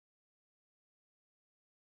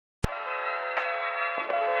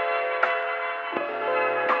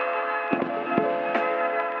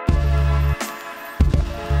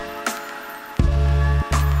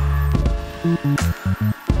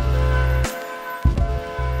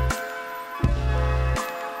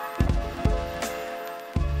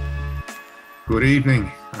Good evening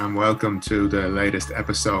and welcome to the latest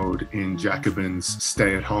episode in Jacobin's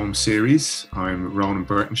Stay at Home series. I'm Ronan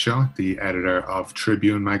Burtonshaw, the editor of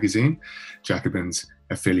Tribune magazine, Jacobin's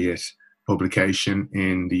affiliate publication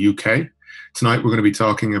in the UK. Tonight we're going to be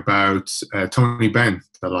talking about Tony Benn,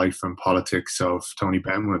 the life and politics of Tony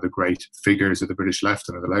Benn, one of the great figures of the British left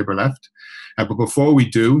and of the Labour left. But before we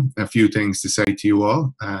do, a few things to say to you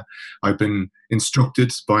all. I've been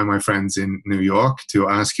instructed by my friends in New York to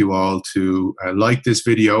ask you all to like this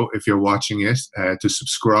video if you're watching it, to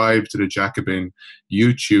subscribe to the Jacobin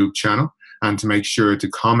YouTube channel, and to make sure to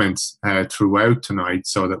comment throughout tonight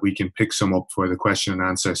so that we can pick some up for the question and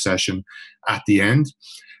answer session at the end.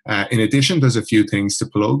 In addition, there's a few things to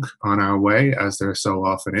plug on our way, as there so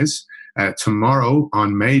often is. Tomorrow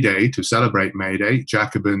on May Day, to celebrate May Day,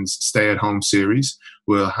 Jacobin's Stay at Home series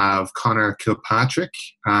will have Conor Kilpatrick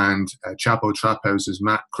and Chapo Trap House's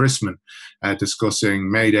Matt Chrisman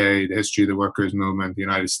discussing May Day, the history of the workers' movement, the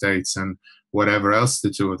United States, and whatever else the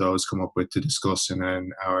two of those come up with to discuss in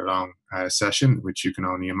an hour-long session, which you can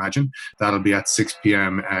only imagine. That'll be at 6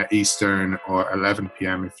 p.m. Eastern or 11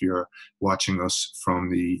 p.m. if you're watching us from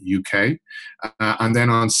the UK. And then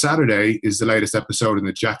on Saturday is the latest episode in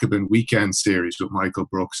the Jacobin Weekend series with Michael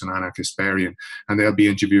Brooks and Anna Kasparian. And they'll be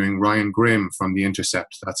interviewing Ryan Grimm from The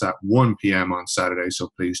Intercept. That's at 1 p.m. on Saturday, so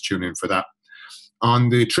please tune in for that. On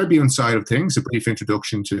the Tribune side of things, a brief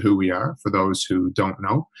introduction to who we are, for those who don't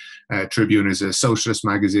know. Tribune is a socialist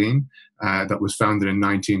magazine that was founded in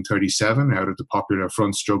 1937 out of the popular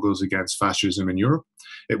front struggles against fascism in Europe.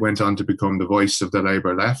 It went on to become the voice of the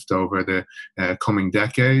Labour left over the coming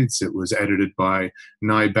decades. It was edited by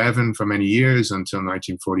Nye Bevan for many years until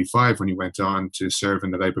 1945, when he went on to serve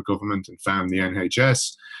in the Labour government and found the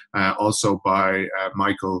NHS. Also by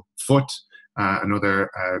Michael Foot,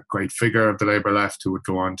 another great figure of the Labour left who would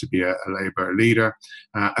go on to be a Labour leader,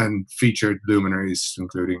 and featured luminaries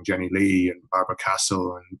including Jenny Lee and Barbara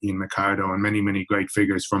Castle and Ian McCardo and many, many great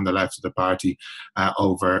figures from the left of the party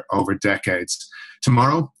over decades.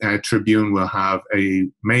 Tomorrow, Tribune will have a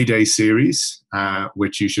May Day series,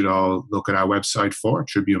 which you should all look at our website for,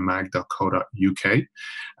 tribunemag.co.uk.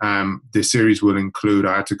 The series will include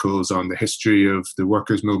articles on the history of the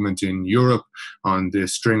workers' movement in Europe, on the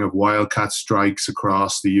string of wildcat strikes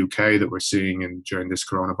across the UK that we're seeing during this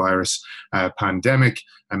coronavirus pandemic,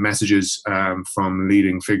 and messages from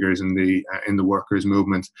leading figures in the workers'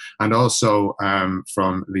 movement, and also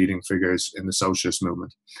from leading figures in the socialist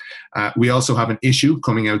movement. We also have an issue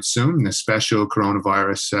coming out soon, a special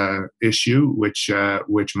coronavirus issue, which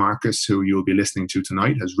Marcus, who you'll be listening to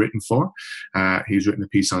tonight, has written for. He's written a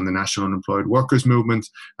piece on the National Unemployed Workers Movement,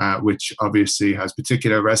 which obviously has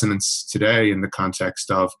particular resonance today in the context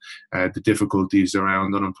of the difficulties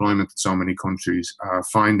around unemployment that so many countries are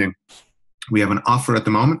finding. We have an offer at the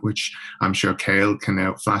moment, which I'm sure Cale can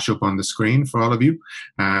now flash up on the screen for all of you,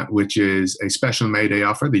 which is a special May Day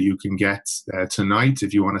offer that you can get tonight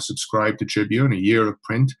if you want to subscribe to Tribune, a year of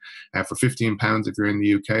print for £15 if you're in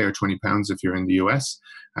the UK or £20 if you're in the US.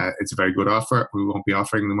 It's a very good offer. We won't be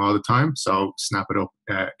offering them all the time, so snap it up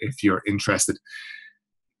if you're interested.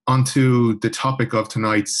 Onto the topic of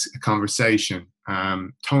tonight's conversation.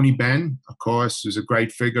 Tony Benn, of course, is a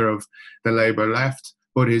great figure of the Labour left,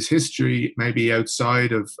 but his history, maybe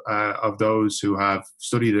outside of those who have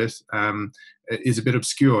studied it, is a bit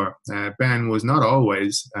obscure. Benn was not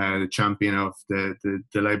always the champion of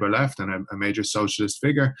the Labour left and a major socialist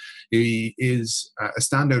figure. He is a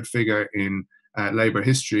standout figure in Labour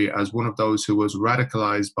history as one of those who was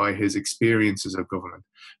radicalised by his experiences of government.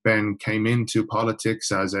 Benn came into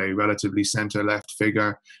politics as a relatively centre-left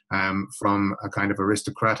figure from a kind of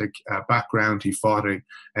aristocratic background. He fought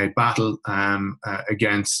a battle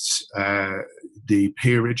against the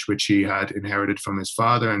peerage, which he had inherited from his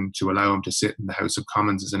father, and to allow him to sit in the House of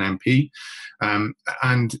Commons as an MP.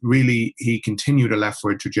 And really, he continued a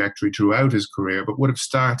leftward trajectory throughout his career, but would have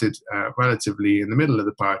started relatively in the middle of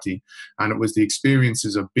the party. And it was the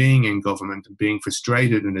experiences of being in government and being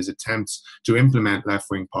frustrated in his attempts to implement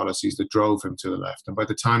left-wing policies that drove him to the left. And by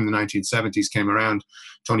the time the 1970s came around,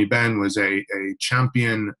 Tony Benn was a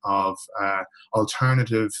champion of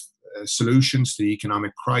alternative solutions to the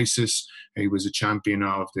economic crisis. He was a champion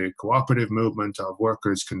of the cooperative movement, of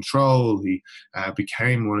workers' control. He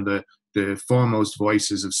became one of the foremost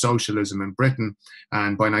voices of socialism in Britain.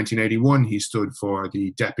 And by 1981, he stood for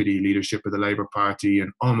the deputy leadership of the Labour Party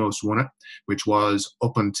and almost won it, which was,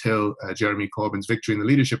 up until Jeremy Corbyn's victory in the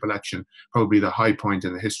leadership election, probably the high point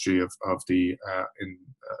in the history of the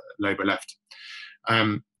Labour left.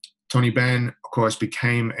 Tony Benn, of course,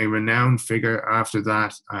 became a renowned figure after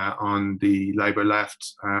that on the Labour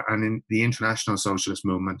left and in the international socialist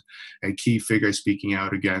movement, a key figure speaking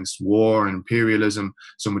out against war and imperialism,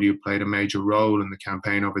 somebody who played a major role in the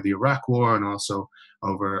campaign over the Iraq War and also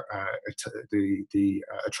over the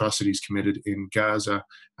atrocities committed in Gaza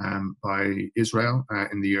by Israel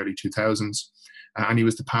in the early 2000s. And he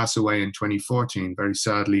was to pass away in 2014, very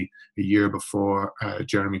sadly, a year before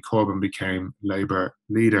Jeremy Corbyn became Labour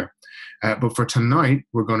leader. But for tonight,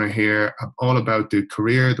 we're going to hear all about the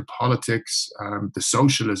career, the politics, the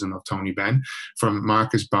socialism of Tony Benn from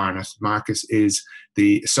Marcus Barnett. Marcus is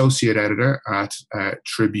the associate editor at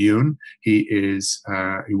Tribune. He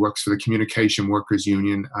works for the Communication Workers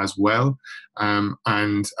Union as well.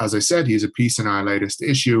 And as I said, he has a piece in our latest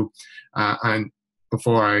issue. And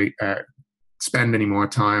before I spend any more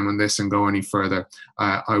time on this and go any further,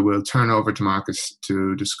 I will turn over to Marcus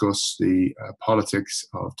to discuss the politics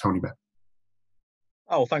of Tony Benn.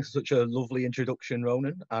 Oh, thanks for such a lovely introduction,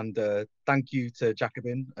 Ronan. And thank you to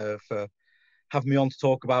Jacobin for having me on to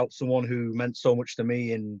talk about someone who meant so much to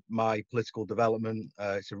me in my political development.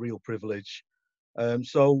 It's a real privilege.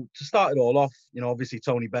 So to start it all off, obviously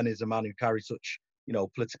Tony Benn is a man who carries such,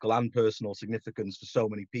 political and personal significance for so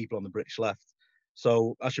many people on the British left.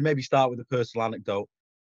 So I should maybe start with a personal anecdote.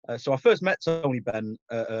 So I first met Tony Benn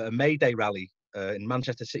at a May Day rally in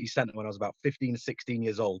Manchester City Centre when I was about 15 or 16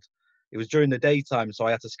 years old. It was during the daytime, so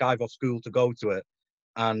I had to skive off school to go to it.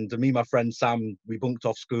 And me and my friend Sam, we bunked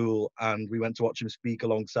off school and we went to watch him speak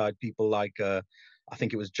alongside people like, I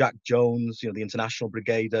think it was Jack Jones, the International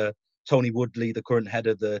Brigader, Tony Woodley, the current head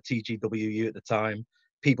of the TGWU at the time,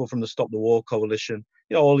 people from the Stop the War Coalition,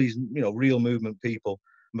 all these, real movement people.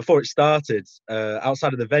 And before it started,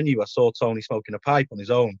 outside of the venue, I saw Tony smoking a pipe on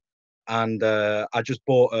his own. And I just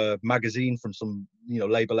bought a magazine from some,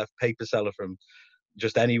 Labour left paper seller from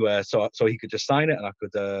just anywhere, so he could just sign it and I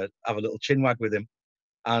could have a little chinwag with him.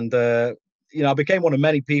 And, I became one of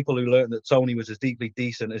many people who learned that Tony was as deeply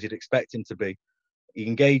decent as you'd expect him to be. He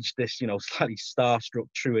engaged this, slightly starstruck,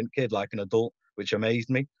 truant kid like an adult, which amazed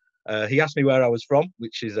me. He asked me where I was from,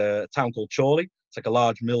 which is a town called Chorley. It's like a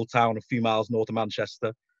large mill town a few miles north of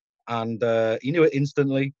Manchester. And he knew it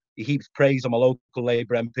instantly. He heaped praise on my local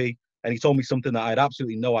Labour MP. And he told me something that I had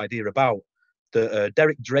absolutely no idea about. That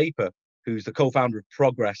Derek Draper, who's the co-founder of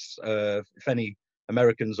Progress, if any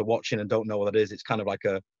Americans are watching and don't know what that is, it's kind of like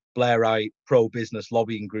a Blairite pro-business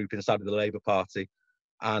lobbying group inside of the Labour Party.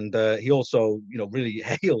 And he also, really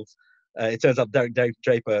hailed, it turns out Derek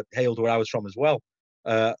Draper hailed where I was from as well.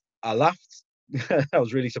 I laughed. I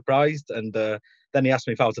was really surprised. And then he asked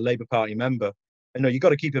me if I was a Labour Party member. And you've got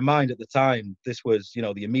to keep in mind at the time, this was,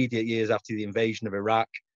 the immediate years after the invasion of Iraq,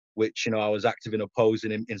 which, I was active in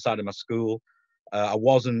opposing inside of my school. I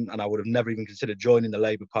wasn't, and I would have never even considered joining the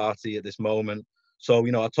Labour Party at this moment. So,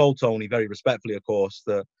 I told Tony very respectfully, of course,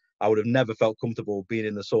 that I would have never felt comfortable being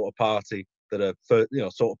in the sort of party that a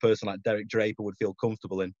sort of person like Derek Draper would feel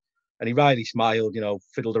comfortable in. And he wryly smiled,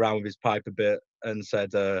 fiddled around with his pipe a bit and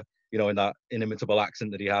said, in that inimitable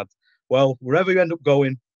accent that he had, well, wherever you end up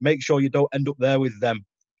going, make sure you don't end up there with them.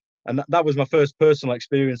 And that was my first personal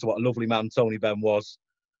experience of what a lovely man Tony Benn was.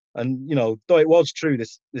 And, though it was true,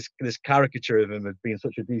 this caricature of him as being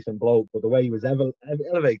such a decent bloke, but the way he was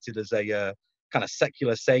elevated as a kind of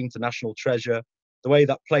secular saint, a national treasure, the way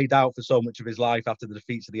that played out for so much of his life after the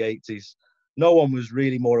defeats of the 80s, no one was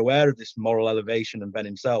really more aware of this moral elevation than Benn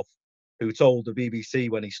himself, who told the BBC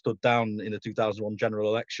when he stood down in the 2001 general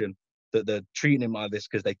election that they're treating him like this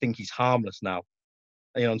because they think he's harmless now.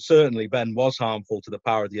 And certainly Benn was harmful to the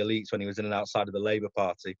power of the elites when he was in and outside of the Labour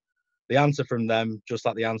Party. The answer from them, just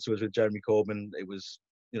like the answer was with Jeremy Corbyn, it was,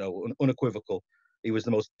 unequivocal. He was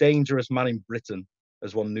the most dangerous man in Britain,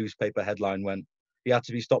 as one newspaper headline went. He had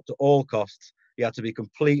to be stopped at all costs. He had to be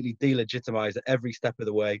completely delegitimised at every step of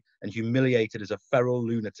the way and humiliated as a feral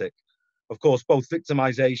lunatic. Of course, both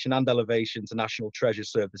victimisation and elevation to national treasure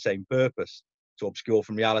served the same purpose, to obscure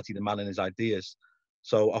from reality the man and his ideas.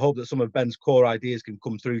 So I hope that some of Benn's core ideas can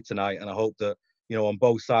come through tonight, and I hope that, on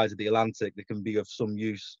both sides of the Atlantic, they can be of some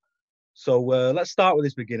use. So let's start with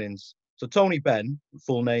his beginnings. So Tony Benn,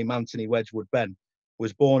 full name Anthony Wedgwood Benn,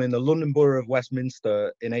 was born in the London Borough of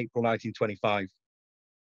Westminster in April 1925.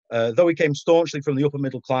 Though he came staunchly from the upper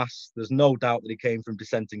middle class, there's no doubt that he came from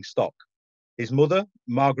dissenting stock. His mother,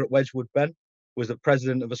 Margaret Wedgwood Benn, was the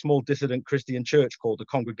president of a small dissident Christian church called the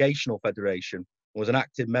Congregational Federation, and was an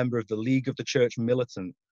active member of the League of the Church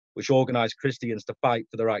Militant, which organised Christians to fight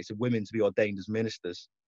for the rights of women to be ordained as ministers.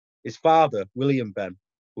 His father, William Benn,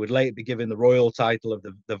 who would later be given the royal title of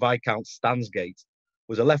the Viscount Stansgate,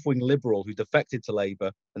 was a left-wing liberal who defected to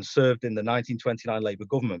Labour and served in the 1929 Labour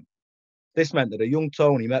government, This meant that a young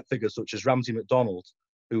Tony met figures such as Ramsay MacDonald,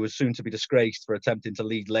 who was soon to be disgraced for attempting to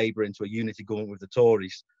lead Labour into a unity government with the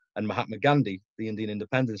Tories, and Mahatma Gandhi, the Indian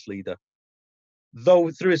independence leader.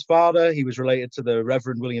 Though through his father, he was related to the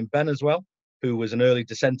Reverend William Benn as well, who was an early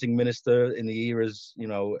dissenting minister in the eras,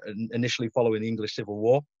 initially following the English Civil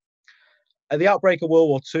War. At the outbreak of World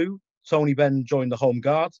War II, Tony Benn joined the Home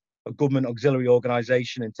Guard, a government auxiliary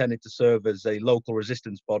organisation intended to serve as a local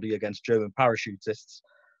resistance body against German parachutists,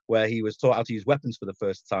 where he was taught how to use weapons for the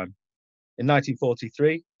first time. In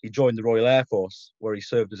 1943, he joined the Royal Air Force, where he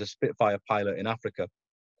served as a Spitfire pilot in Africa.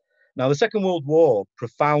 Now, the Second World War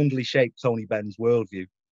profoundly shaped Tony Benn's worldview.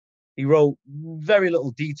 He wrote very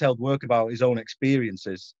little detailed work about his own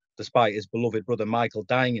experiences, despite his beloved brother Michael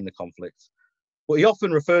dying in the conflict. But he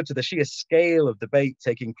often referred to the sheer scale of debate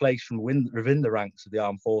taking place from within the ranks of the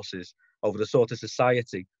armed forces over the sort of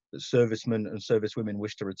society that servicemen and servicewomen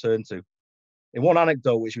wished to return to. In one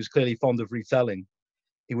anecdote, which he was clearly fond of retelling,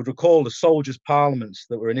 he would recall the soldiers' parliaments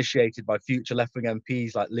that were initiated by future left-wing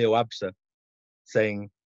MPs like Leo Absa, saying,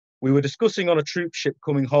 "We were discussing on a troop ship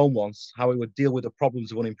coming home once how we would deal with the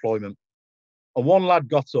problems of unemployment. And one lad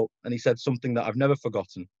got up and he said something that I've never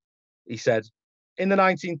forgotten. He said, in the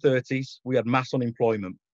 1930s, we had mass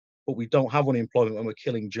unemployment, but we don't have unemployment when we're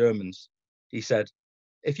killing Germans. He said,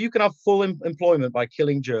 if you can have full employment by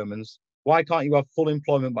killing Germans, why can't you have full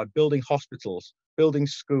employment by building hospitals, building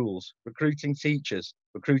schools, recruiting teachers,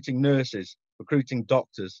 recruiting nurses, recruiting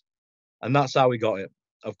doctors?" And that's how we got it.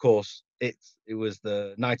 Of course, it was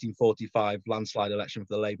the 1945 landslide election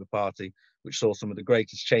for the Labour Party, which saw some of the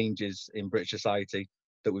greatest changes in British society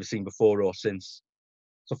that we've seen before or since.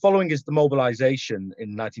 So following his demobilisation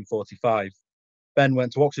in 1945, Benn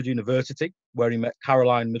went to Oxford University, where he met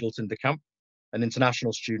Caroline Middleton de Camp, an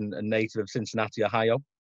international student and native of Cincinnati, Ohio,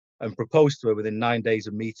 and proposed to her within 9 days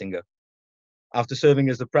of meeting her. After serving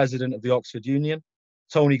as the president of the Oxford Union,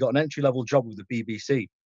 Tony got an entry-level job with the BBC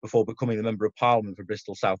before becoming the Member of Parliament for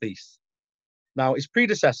Bristol South East. Now, his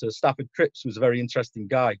predecessor, Stafford Cripps, was a very interesting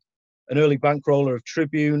guy, an early bankroller of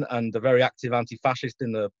Tribune and a very active anti-fascist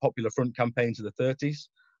in the Popular Front campaigns of the 30s.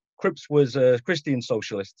 Cripps was a Christian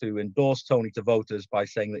socialist who endorsed Tony to voters by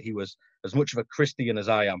saying that he was as much of a Christian as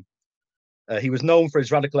I am. He was known for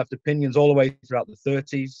his radical left opinions all the way throughout the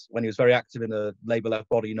 30s, when he was very active in a Labour left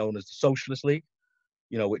body known as the Socialist League,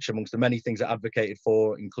 which amongst the many things it advocated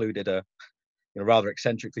for included rather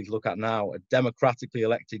eccentrically to look at now, a democratically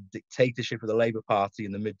elected dictatorship of the Labour Party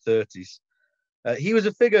in the mid-30s. He was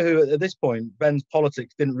a figure who, at this point, Benn's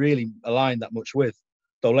politics didn't really align that much with,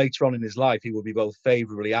 though later on in his life, he would be both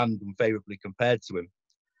favourably and unfavourably compared to him.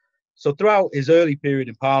 So throughout his early period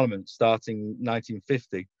in Parliament, starting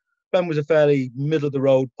 1950, Benn was a fairly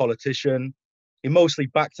middle-of-the-road politician. He mostly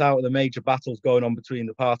backed out of the major battles going on between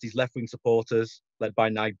the party's left-wing supporters, led by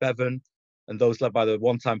Nye Bevan, and those led by the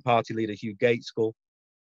one-time party leader Hugh Gaitskell.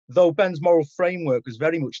 Though Benn's moral framework was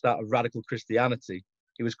very much that of radical Christianity,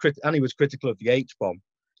 he was critical of the H-bomb.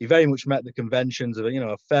 He very much met the conventions of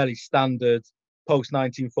a fairly standard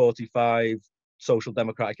post-1945 social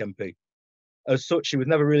democratic MP. As such, he was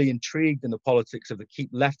never really intrigued in the politics of the Keep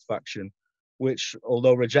Left faction, which,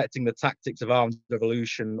 although rejecting the tactics of armed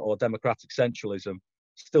revolution or democratic centralism,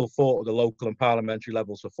 still fought at the local and parliamentary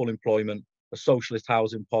levels for full employment, a socialist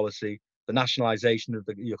housing policy, the nationalisation of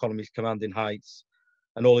the economy's commanding heights,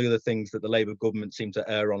 and all the other things that the Labour government seemed to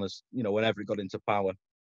err on as, whenever it got into power.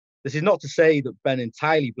 This is not to say that Benn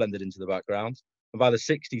entirely blended into the background, and by the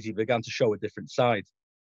 60s he began to show a different side.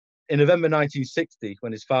 In November 1960,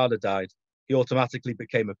 when his father died, he automatically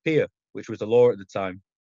became a peer, which was the law at the time.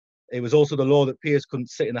 It was also the law that peers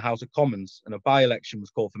couldn't sit in the House of Commons, and a by-election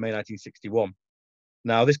was called for May 1961.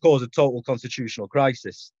 Now, this caused a total constitutional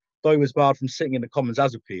crisis. Though he was barred from sitting in the Commons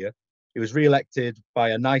as a peer, he was re-elected by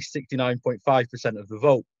a nice 69.5% of the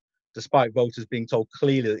vote, despite voters being told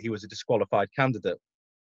clearly that he was a disqualified candidate.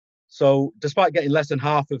 So, despite getting less than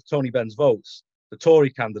half of Tony Benn's votes, the Tory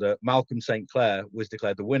candidate, Malcolm St. Clair, was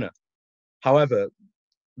declared the winner. However,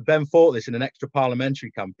 Benn fought this in an extra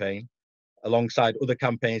parliamentary campaign, alongside other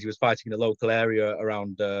campaigns he was fighting in the local area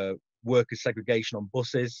around workers' segregation on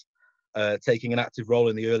buses, taking an active role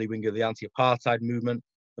in the early wing of the anti-apartheid movement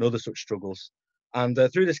and other such struggles. And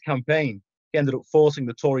through this campaign, he ended up forcing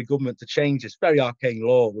the Tory government to change this very arcane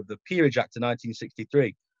law with the Peerage Act of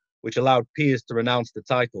 1963, which allowed peers to renounce the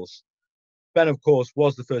titles. Benn, of course,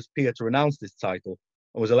 was the first peer to renounce this title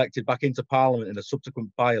and was elected back into Parliament in a subsequent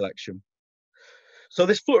by-election. So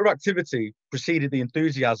this flutter of activity preceded the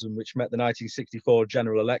enthusiasm which met the 1964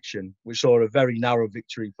 general election, which saw a very narrow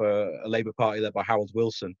victory for a Labour Party led by Harold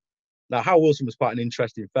Wilson. Now, Harold Wilson was quite an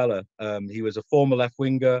interesting fella. He was a former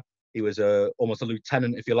left-winger, He was almost a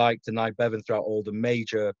lieutenant, if you like, to Nye Bevan throughout all the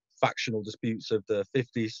major factional disputes of the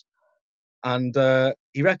 50s. And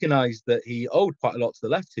he recognised that he owed quite a lot to the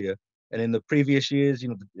left here. And in the previous years,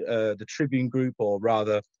 the Tribune group, or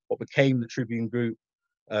rather what became the Tribune group,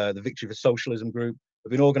 the Victory for Socialism group,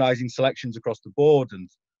 have been organising selections across the board. And,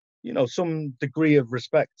 some degree of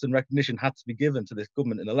respect and recognition had to be given to this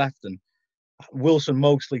government in the left. And Wilson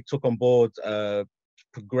mostly took on board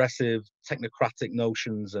progressive, technocratic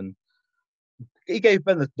notions. And he gave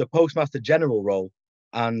Benn the Postmaster General role,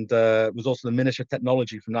 and was also the Minister of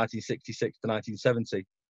Technology from 1966 to 1970.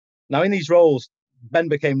 Now, in these roles, Benn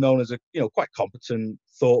became known as a quite competent,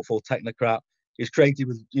 thoughtful technocrat. He's credited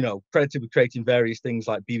with creating various things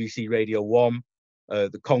like BBC Radio 1,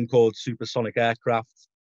 the Concorde supersonic aircraft,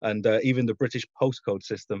 and even the British postcode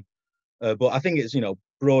system. But I think it's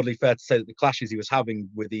broadly fair to say that the clashes he was having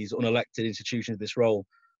with these unelected institutions in this role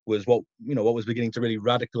was what was beginning to really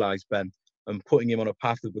radicalize Benn, and putting him on a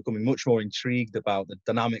path of becoming much more intrigued about the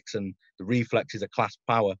dynamics and the reflexes of class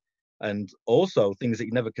power, and also things that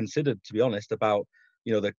he never considered, to be honest, about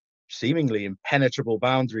the seemingly impenetrable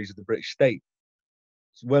boundaries of the British state.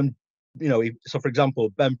 When for example,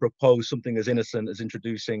 Benn proposed something as innocent as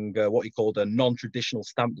introducing what he called a non-traditional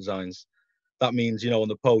stamp designs. That means on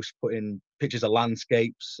the post put in pictures of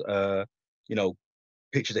landscapes,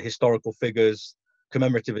 pictures of historical figures,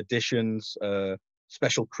 commemorative editions,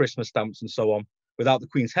 special Christmas stamps, and so on, without the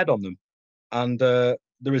Queen's head on them. And the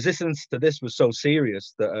resistance to this was so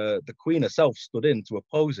serious that the Queen herself stood in to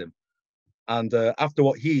oppose him. And after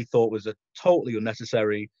what he thought was a totally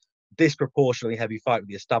unnecessary, disproportionately heavy fight with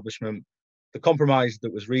the establishment, the compromise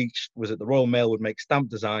that was reached was that the Royal Mail would make stamp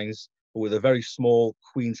designs, but with a very small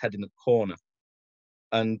Queen's head in the corner.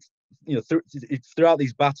 And throughout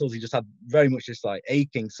these battles, he just had very much this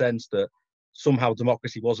aching sense that somehow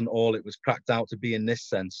democracy wasn't all it was cracked out to be in this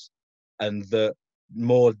sense, and that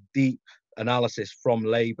more deep analysis from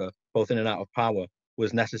Labour, both in and out of power,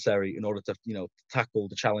 was necessary in order to tackle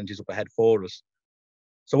the challenges up ahead for us.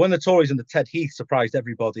 So when the Tories under Ted Heath surprised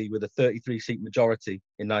everybody with a 33-seat majority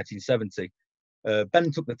in 1970,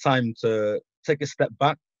 Benn took the time to take a step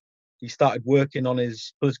back. He started working on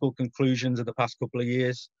his political conclusions of the past couple of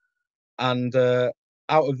years, and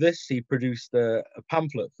out of this, he produced a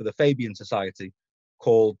pamphlet for the Fabian Society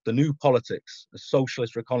called The New Politics, a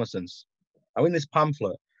Socialist Reconnaissance. Now, in this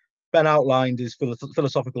pamphlet, Benn outlined his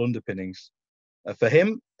philosophical underpinnings. For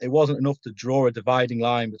him, it wasn't enough to draw a dividing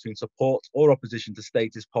line between support or opposition to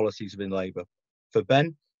statist policies within Labour. For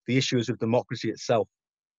Benn, the issue is with democracy itself.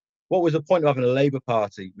 What was the point of having a Labour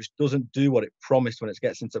Party which doesn't do what it promised when it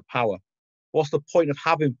gets into power? What's the point of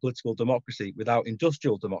having political democracy without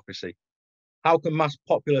industrial democracy? How can mass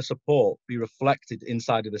popular support be reflected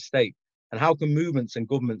inside of the state? And how can movements and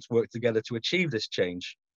governments work together to achieve this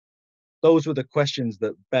change? Those were the questions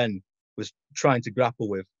that Benn was trying to grapple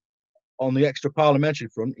with. On the extra parliamentary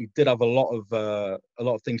front, he did have a lot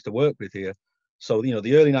of things to work with here. So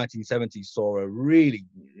the early 1970s saw a really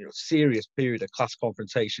serious period of class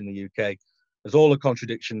confrontation in the UK, as all the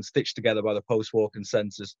contradictions stitched together by the post-war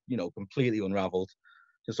consensus completely unravelled.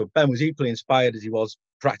 So Ben was equally inspired as he was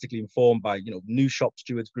practically informed by new shop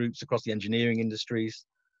stewards groups across the engineering industries,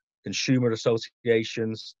 consumer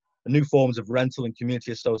associations, and new forms of rental and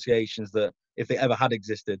community associations that, if they ever had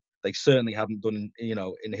existed, they certainly hadn't done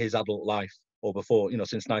in his adult life or before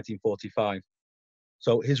since 1945.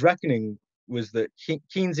 So his reckoning was that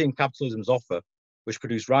Keynesian capitalism's offer, which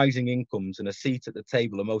produced rising incomes and a seat at the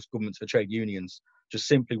table of most governments for trade unions, just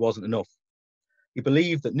simply wasn't enough. He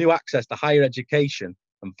believed that new access to higher education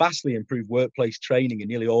and vastly improved workplace training in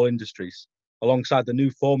nearly all industries, alongside the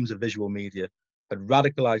new forms of visual media, had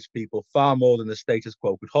radicalized people far more than the status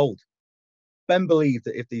quo could hold. Ben believed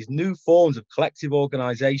that if these new forms of collective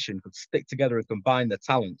organization could stick together and combine their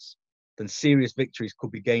talents, then serious victories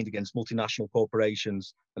could be gained against multinational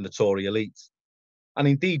corporations and the Tory elite. And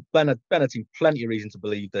indeed, Ben had seen plenty of reason to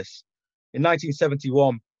believe this. In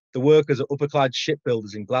 1971, the workers at Upper Clyde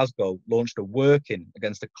Shipbuilders in Glasgow launched a work-in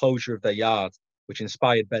against the closure of their yard, which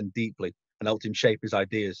inspired Ben deeply and helped him shape his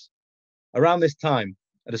ideas. Around this time,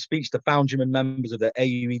 at a speech to foundrymen members of the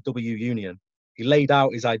AUEW union, he laid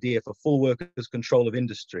out his idea for full workers' control of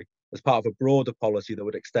industry as part of a broader policy that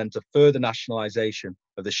would extend to further nationalisation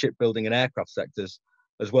of the shipbuilding and aircraft sectors,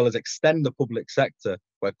 as well as extend the public sector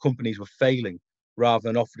where companies were failing, rather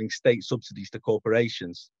than offering state subsidies to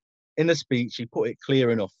corporations. In the speech, he put it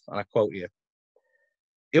clear enough, and I quote here: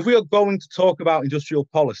 "If we are going to talk about industrial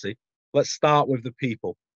policy, let's start with the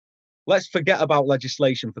people. Let's forget about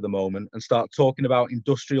legislation for the moment and start talking about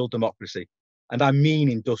industrial democracy. And I mean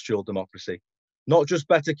industrial democracy. Not just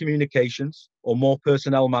better communications or more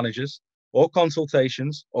personnel managers or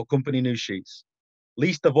consultations or company news sheets.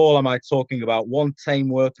 Least of all am I talking about one tame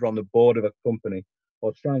worker on the board of a company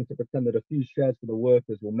or trying to pretend that a few shares for the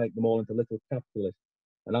workers will make them all into little capitalists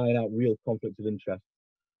and iron out real conflicts of interest.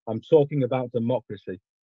 I'm talking about democracy,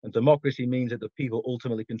 and democracy means that the people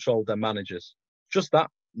ultimately control their managers. Just that,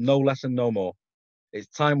 no less and no more. It's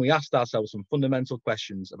time we asked ourselves some fundamental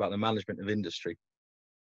questions about the management of industry.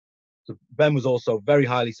 So Ben was also very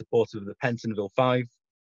highly supportive of the Pentonville five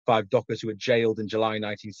dockers who were jailed in July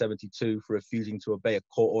 1972 for refusing to obey a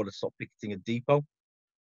court order to stop picketing a depot.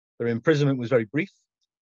 Their imprisonment was very brief,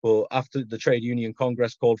 but after the trade union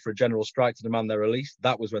Congress called for a general strike to demand their release,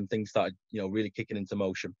 that was when things started, really kicking into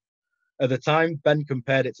motion. At the time, Ben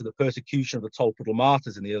compared it to the persecution of the Tolpuddle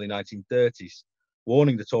martyrs in the early 1930s,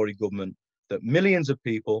 warning the Tory government that millions of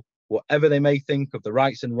people, whatever they may think of the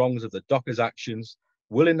rights and wrongs of the dockers' actions,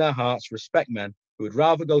 will in their hearts respect men who would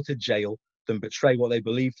rather go to jail than betray what they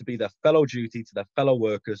believe to be their fellow duty to their fellow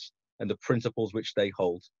workers and the principles which they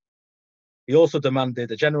hold. He also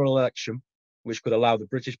demanded a general election which could allow the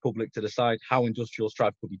British public to decide how industrial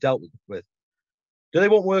strife could be dealt with. Do they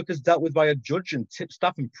want workers dealt with by a judge and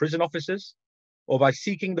tipstaff and prison officers, or by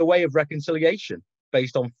seeking the way of reconciliation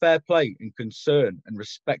based on fair play and concern and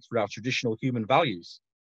respect for our traditional human values?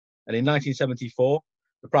 And in 1974,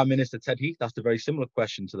 the Prime Minister, Ted Heath, asked a very similar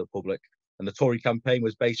question to the public, and the Tory campaign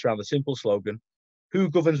was based around the simple slogan, who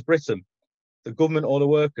governs Britain, the government or the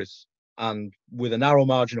workers? And with a narrow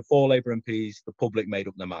margin of 4 Labour MPs, the public made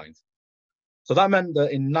up their mind. So that meant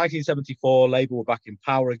that in 1974, Labour were back in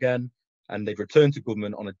power again, and they'd returned to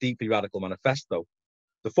government on a deeply radical manifesto.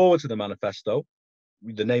 The forward to the manifesto,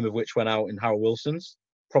 the name of which went out in Harold Wilson's,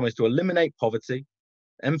 promised to eliminate poverty,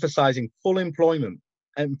 emphasising full employment,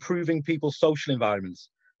 improving people's social environments.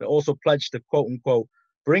 It also pledged to, quote unquote,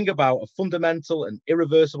 bring about a fundamental and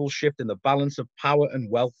irreversible shift in the balance of power and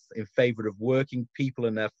wealth in favour of working people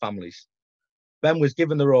and their families. Ben was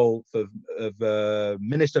given the role of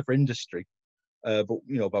Minister for Industry,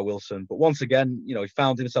 by Wilson. But once again, he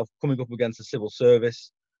found himself coming up against the civil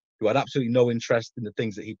service, who had absolutely no interest in the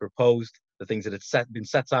things that he proposed, the things that had been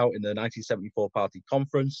set out in the 1974 party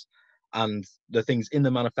conference, and the things in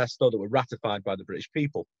the manifesto that were ratified by the British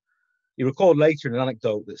people. He recalled later in an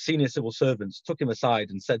anecdote that senior civil servants took him aside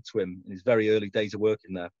and said to him in his very early days of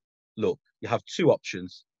working there, look, you have 2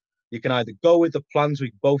 options. You can either go with the plans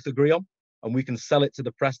we both agree on, and we can sell it to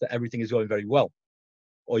the press that everything is going very well,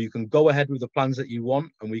 or you can go ahead with the plans that you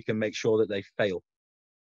want and we can make sure that they fail.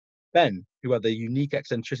 Ben, who had the unique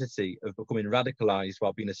eccentricity of becoming radicalised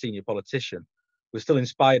while being a senior politician, was still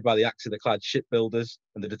inspired by the axe of the clad shipbuilders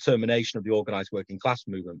and the determination of the organised working class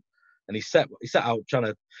movement. And he set out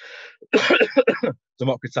trying to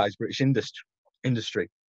democratise British industry.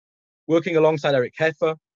 Working alongside Eric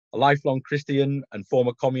Heffer, a lifelong Christian and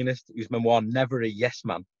former communist whose memoir, Never a Yes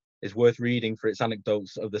Man, is worth reading for its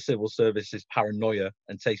anecdotes of the civil service's paranoia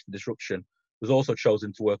and taste for disruption, was also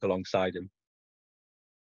chosen to work alongside him.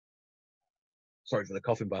 Sorry for the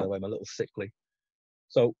coughing, by the way, I'm a little sickly.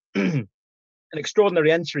 So an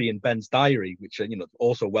extraordinary entry in Ben's diary, which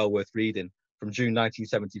also well worth reading, from June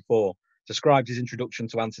 1974, described his introduction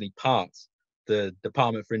to Anthony Part, the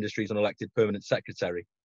Department for Industry's unelected permanent secretary.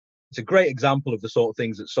 It's a great example of the sort of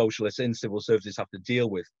things that socialists in civil services have to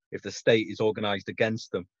deal with if the state is organised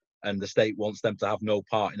against them and the state wants them to have no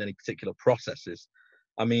part in any particular processes.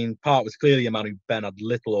 I mean, Part was clearly a man who Ben had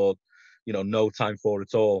little or no time for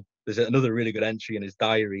at all. There's another really good entry in his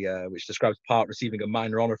diary which describes Part receiving a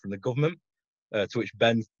minor honour from the government, to which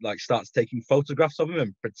Ben starts taking photographs of him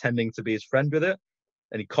and pretending to be his friend with it.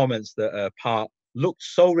 And he comments that Part looked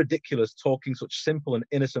so ridiculous talking such simple and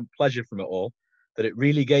innocent pleasure from it all that it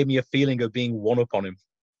really gave me a feeling of being one up on him.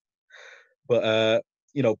 But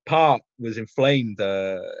Part was inflamed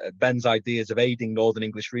at Ben's ideas of aiding Northern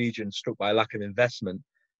English regions struck by a lack of investment,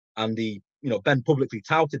 and Ben publicly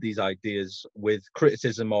touted these ideas with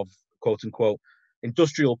criticism of, quote unquote,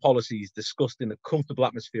 industrial policies discussed in the comfortable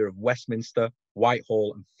atmosphere of Westminster,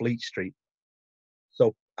 Whitehall, and Fleet Street.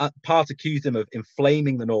 So Part accused him of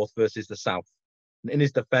inflaming the North versus the South. And in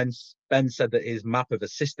his defence, Ben said that his map of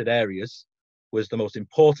assisted areas was the most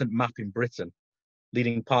important map in Britain,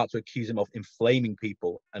 leading Part to accuse him of inflaming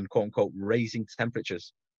people and, quote unquote, raising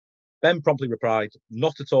temperatures. Ben promptly replied,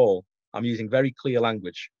 not at all. I'm using very clear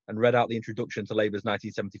language, and read out the introduction to Labour's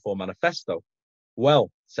 1974 manifesto.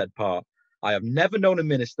 Well, said Part, I have never known a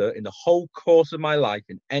minister in the whole course of my life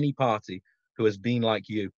in any party who has been like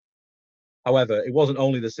you. However, it wasn't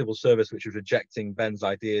only the civil service which was rejecting Ben's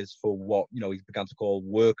ideas for what he began to call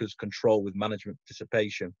workers' control with management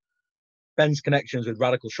participation. Benn's connections with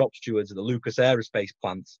radical shop stewards at the Lucas Aerospace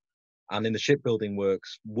plant and in the shipbuilding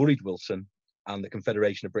works worried Wilson and the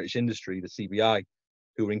Confederation of British Industry, the CBI,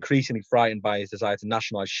 who were increasingly frightened by his desire to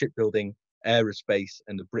nationalise shipbuilding, aerospace,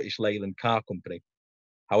 and the British Leyland Car Company.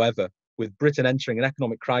 However, with Britain entering an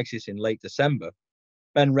economic crisis in late December,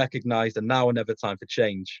 Benn recognised a now or never time for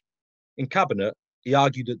change. In Cabinet, he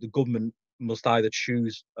argued that the government must either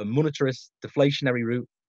choose a monetarist, deflationary route,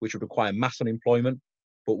 which would require mass unemployment,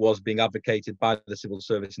 but was being advocated by the civil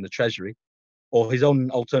service and the Treasury, or his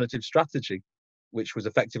own alternative strategy, which was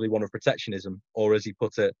effectively one of protectionism, or as he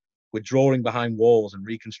put it, withdrawing behind walls and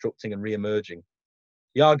reconstructing and re-emerging.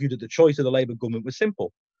 He argued that the choice of the Labour government was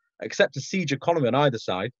simple: accept a siege economy on either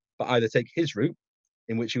side, but either take his route,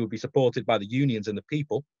 in which he would be supported by the unions and the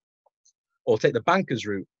people, or take the bankers'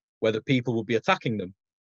 route, where the people would be attacking them.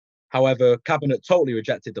 However, Cabinet totally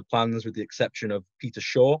rejected the plans, with the exception of Peter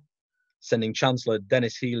Shaw, sending Chancellor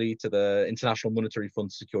Dennis Healey to the International Monetary Fund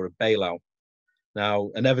to secure a bailout.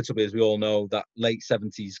 Now, inevitably, as we all know, that late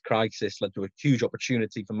 70s crisis led to a huge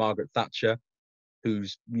opportunity for Margaret Thatcher,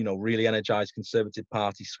 whose really energised Conservative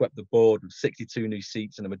Party swept the board with 62 new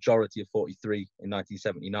seats and a majority of 43 in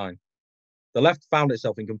 1979. The left found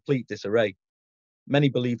itself in complete disarray. Many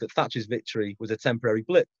believe that Thatcher's victory was a temporary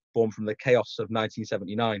blip born from the chaos of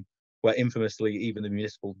 1979, where infamously even the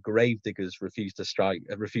municipal gravediggers refused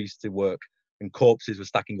to work, and corpses were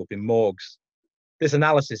stacking up in morgues. This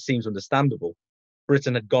analysis seems understandable.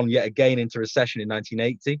 Britain had gone yet again into recession in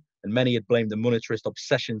 1980, and many had blamed the monetarist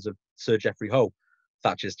obsessions of Sir Geoffrey Howe,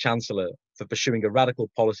 Thatcher's Chancellor, for pursuing a radical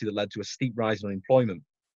policy that led to a steep rise in unemployment.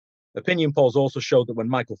 Opinion polls also showed that when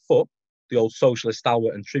Michael Foot, the old socialist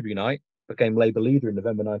stalwart and Tribunite, became Labour leader in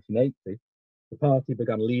November 1980, the party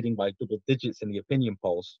began leading by double digits in the opinion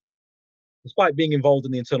polls. Despite being involved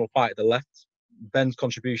in the internal fight at the left, Benn's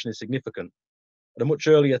contribution is significant. At a much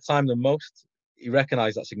earlier time than most, he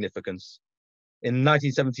recognised that significance. In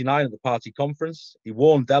 1979 at the party conference, he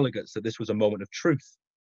warned delegates that this was a moment of truth,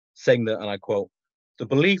 saying that, and I quote, "The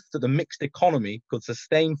belief that the mixed economy could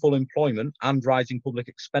sustain full employment and rising public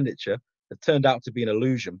expenditure had turned out to be an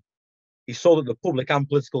illusion. He saw that the public and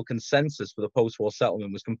political consensus for the post-war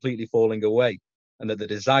settlement was completely falling away, and that the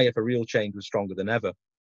desire for real change was stronger than ever.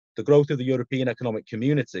 The growth of the European Economic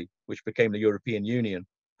Community, which became the European Union,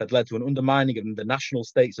 had led to an undermining of the national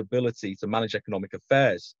state's ability to manage economic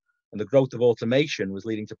affairs, and the growth of automation was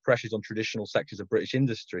leading to pressures on traditional sectors of British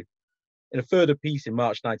industry." In a further piece in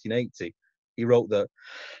March 1980, he wrote that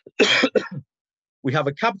 "We have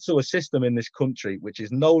a capitalist system in this country which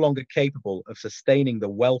is no longer capable of sustaining the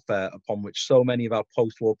welfare upon which so many of our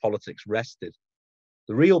post-war politics rested.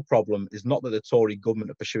 The real problem is not that the Tory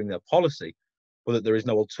government are pursuing their policy, but that there is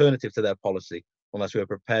no alternative to their policy unless we are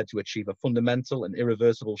prepared to achieve a fundamental and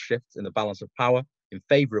irreversible shift in the balance of power in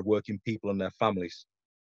favour of working people and their families."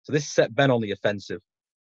 So this set Benn on the offensive.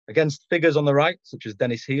 Against figures on the right, such as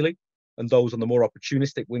Dennis Healey, and those on the more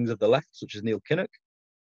opportunistic wings of the left, such as Neil Kinnock,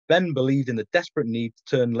 Benn believed in the desperate need to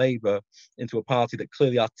turn Labour into a party that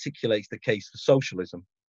clearly articulates the case for socialism.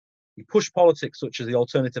 He pushed politics such as the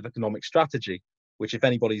alternative economic strategy, which, if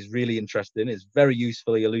anybody's really interested in, is very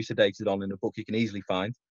usefully elucidated on in a book you can easily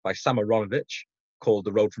find by Sam Aronovich called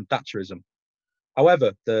The Road from Thatcherism.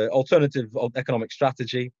 However, the alternative economic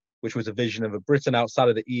strategy, which was a vision of a Britain outside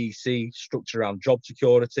of the EEC, structured around job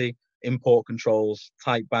security, import controls,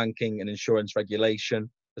 tight banking and insurance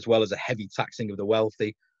regulation, as well as a heavy taxing of the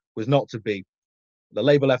wealthy, was not to be. The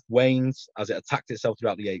Labour left waned as it attacked itself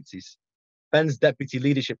throughout the 80s. Benn's deputy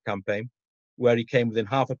leadership campaign, where he came within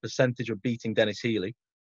 0.5% of beating Dennis Healey,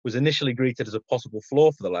 was initially greeted as a possible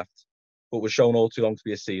floor for the left, but was shown all too long to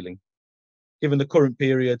be a ceiling. Given the current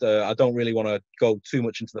period, I don't really want to go too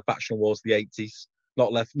much into the factional wars of the 80s,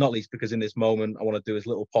 not least because in this moment I want to do as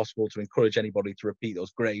little possible to encourage anybody to repeat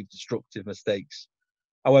those grave, destructive mistakes.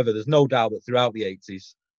 However, there's no doubt that throughout the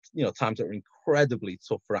 80s, times that were incredibly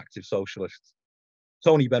tough for active socialists.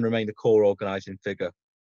 Tony Benn remained a core organising figure.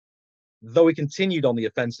 Though he continued on the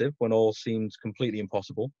offensive when all seemed completely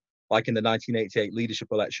impossible, like in the 1988 leadership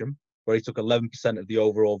election, where he took 11% of the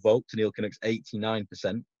overall vote to Neil Kinnock's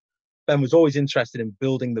 89%, Benn was always interested in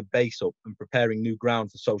building the base up and preparing new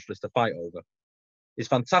ground for socialists to fight over. His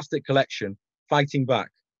fantastic collection, Fighting Back,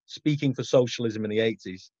 Speaking for Socialism in the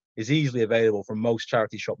 80s, is easily available from most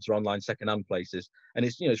charity shops or online second-hand places, and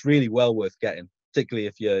it's really well worth getting, particularly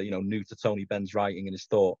if you're new to Tony Benn's writing and his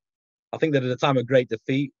thought. I think that at a time of great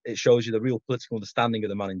defeat, it shows you the real political understanding of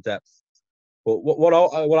the man in depth. But what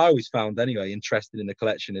I always found anyway interesting in the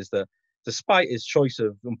collection is that despite his choice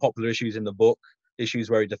of unpopular issues in the book, issues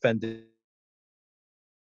where he defended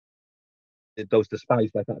those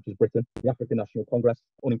despised by Thatcher's Britain, the African National Congress,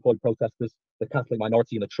 unemployed protesters, the Catholic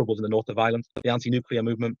minority and the troubles in the north of Ireland, the anti-nuclear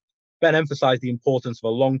movement, Benn emphasised the importance of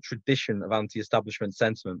a long tradition of anti-establishment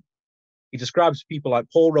sentiment. He describes people like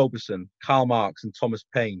Paul Robeson, Karl Marx and Thomas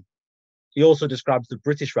Paine. He also describes the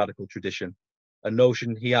British radical tradition, a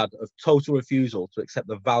notion he had of total refusal to accept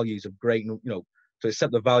the values of to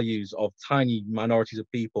accept the values of tiny minorities of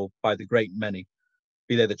people by the great many,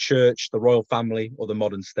 be they the church, the royal family, or the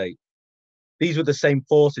modern state. These were the same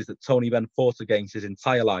forces that Tony Benn fought against his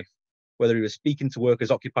entire life, whether he was speaking to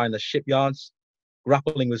workers occupying the shipyards,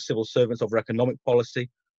 grappling with civil servants over economic policy,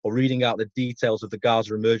 or reading out the details of the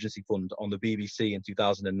Gaza Emergency Fund on the BBC in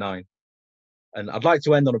 2009. And I'd like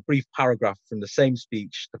to end on a brief paragraph from the same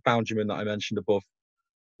speech, the foundryman that I mentioned above,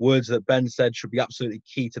 words that Benn said should be absolutely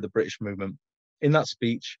key to the British movement. In that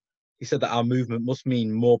speech, he said that our movement must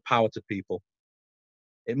mean more power to people.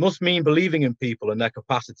 It must mean believing in people and their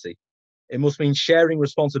capacity. It must mean sharing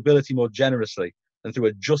responsibility more generously and through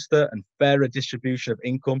a juster and fairer distribution of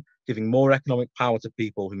income, giving more economic power to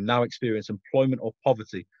people who now experience employment or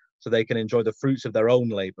poverty so they can enjoy the fruits of their own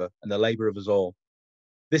labour and the labour of us all.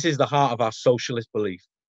 This is the heart of our socialist belief.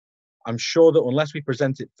 I'm sure that unless we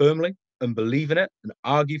present it firmly and believe in it and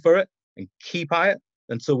argue for it and keep at it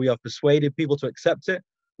until we have persuaded people to accept it,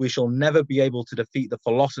 we shall never be able to defeat the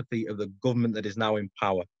philosophy of the government that is now in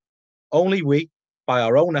power. Only we, by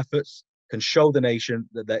our own efforts, can show the nation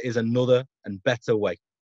that there is another and better way.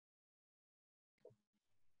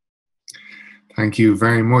 Thank you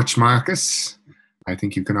very much, Marcus. I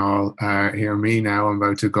think you can all hear me now. I'm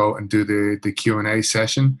about to go and do the Q&A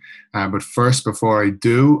session. But first, before I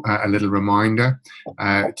do, a little reminder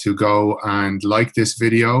to go and like this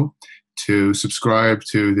video, to subscribe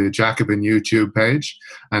to the Jacobin YouTube page,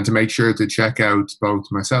 and to make sure to check out both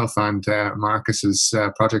myself and Marcus's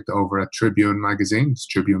project over at Tribune magazine. It's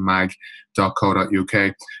tribunemag.co.uk.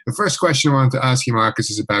 The first question I wanted to ask you,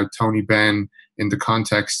 Marcus, is about Tony Benn in the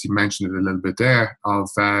context, you mentioned it a little bit there, of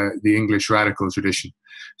the English radical tradition.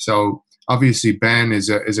 So obviously Benn is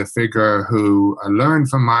a figure who learned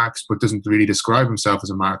from Marx but doesn't really describe himself as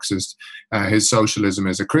a Marxist. His socialism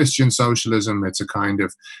is a Christian socialism. It's a kind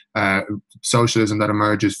of socialism that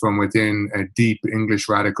emerges from within a deep English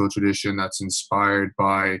radical tradition that's inspired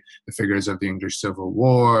by the figures of the English Civil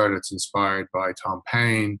War, that's inspired by Tom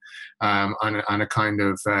Paine, and a kind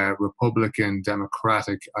of Republican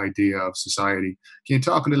democratic idea of society. Can you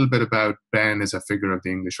talk a little bit about Benn as a figure of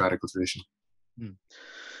the English radical tradition?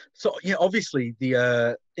 So, yeah, obviously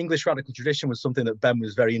the English radical tradition was something that Benn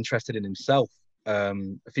was very interested in himself. A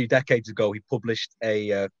few decades ago, he published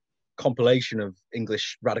a compilation of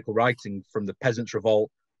English radical writing from the Peasants'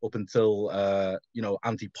 Revolt up until,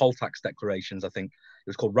 anti-poll tax declarations. I think it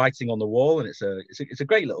was called Writing on the Wall, and it's a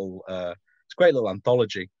great little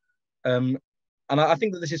anthology. And I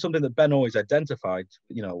think that this is something that Benn always identified,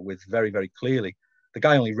 with very, very clearly. The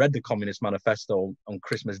guy only read the Communist Manifesto on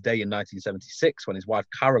Christmas Day in 1976 when his wife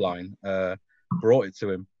Caroline brought it to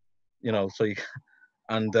him. He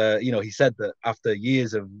said that after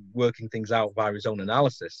years of working things out via his own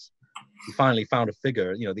analysis, he finally found a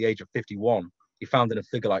figure, the age of 51. He found in a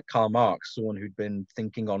figure like Karl Marx, someone who'd been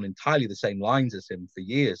thinking on entirely the same lines as him for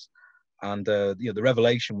years. And, the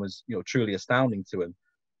revelation was, truly astounding to him.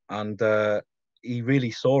 And he really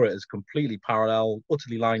saw it as completely parallel,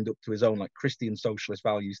 utterly lined up to his own Christian socialist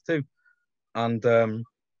values too. And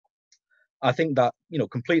I think that,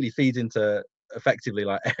 completely feeds into effectively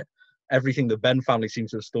everything the Benn family seems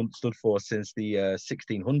to have stood for since the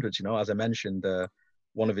 1600s. As I mentioned,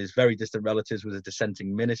 one of his very distant relatives was a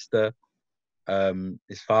dissenting minister.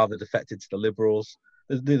 His father defected to the Liberals.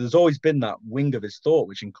 There's always been that wing of his thought,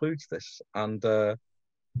 which includes this. And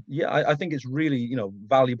I think it's really,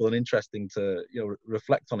 valuable and interesting to,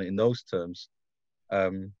 reflect on it in those terms.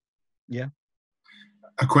 A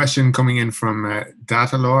question coming in from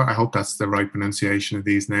Datalore. I hope that's the right pronunciation of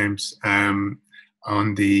these names.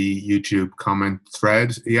 On the YouTube comment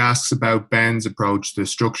thread, he asks about Benn's approach to the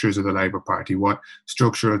structures of the Labour Party. What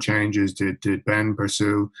structural changes did Benn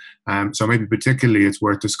pursue? So maybe particularly it's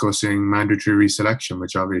worth discussing mandatory reselection,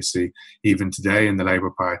 which obviously even today in the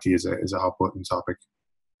Labour Party is a hot button topic.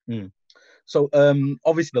 So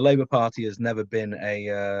obviously the Labour Party has never been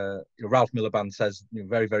Ralph Miliband says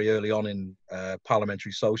very, very early on in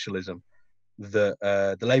parliamentary socialism that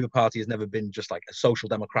the Labour Party has never been just like a social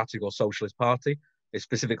democratic or socialist party. It's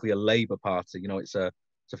specifically a Labour Party. It's a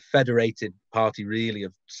federated party really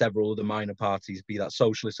of several other minor parties, be that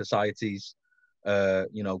socialist societies, sort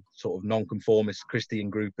of non-conformist Christian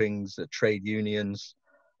groupings, trade unions,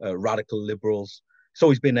 radical liberals. It's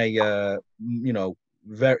always been a,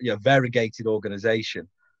 very variegated organization.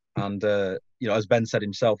 And as Ben said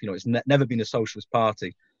himself, it's never been a socialist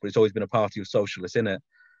party, but it's always been a party of socialists in it.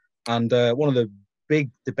 And one of the big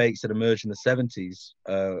debates that emerged in the 70s,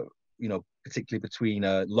 particularly between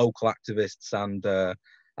local activists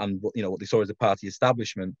and what they saw as the party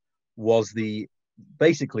establishment, was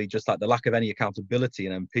basically just like the lack of any accountability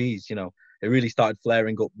in MPs. It really started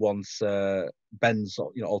flaring up once Benn's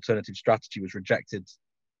alternative strategy was rejected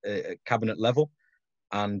at cabinet level,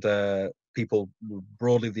 and people were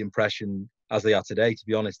broadly of the impression, as they are today, to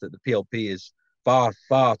be honest, that the PLP is far,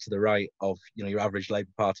 far to the right of your average Labour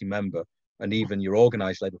Party member and even your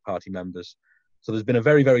organised Labour Party members. So there's been a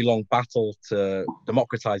very, very long battle to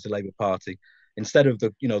democratise the Labour Party instead of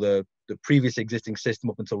the previous existing system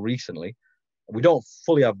up until recently. We don't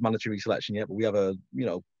fully have mandatory reselection yet, but we have a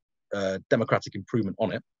democratic improvement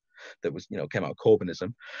on it that was came out of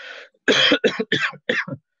Corbynism.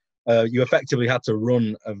 You effectively had to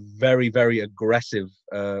run a very, very aggressive,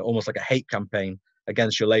 almost like a hate campaign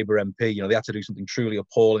against your Labour MP. They had to do something truly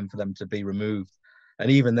appalling for them to be removed. And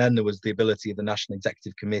even then, there was the ability of the National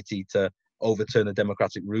Executive Committee to overturn the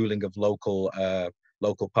democratic ruling of local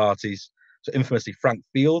parties. So infamously, Frank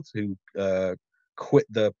Field, who quit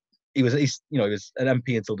he was an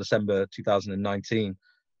MP until December 2019.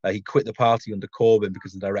 He quit the party under Corbyn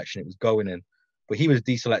because of the direction it was going in. But he was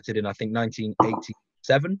deselected in, I think,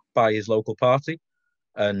 1987 by his local party.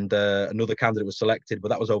 And another candidate was selected, but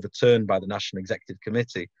that was overturned by the National Executive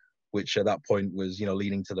Committee, which at that point was,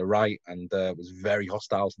 leaning to the right and was very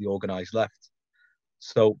hostile to the organised left.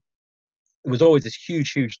 So it was always this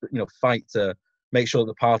huge, fight to make sure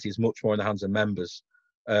that the party is much more in the hands of members.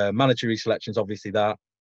 Mandatory reselection is obviously that.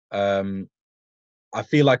 I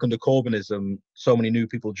feel like under Corbynism, so many new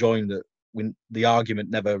people joined that the argument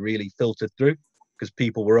never really filtered through because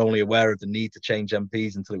people were only aware of the need to change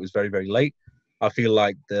MPs until it was very, very late. I feel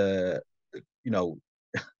like it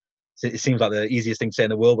seems like the easiest thing to say in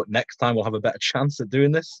the world, but next time we'll have a better chance at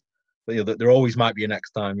doing this. But there always might be a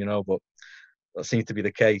next time, but that seems to be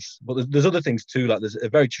the case. But there's other things too, like there's a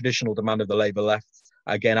very traditional demand of the Labour left,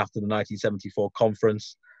 again, after the 1974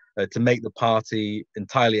 conference, to make the party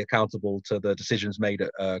entirely accountable to the decisions made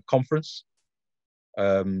at conference.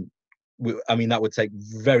 That would take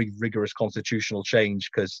very rigorous constitutional change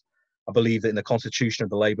because I believe that in the constitution of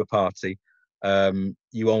the Labour Party,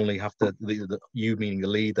 you only have to, you meaning the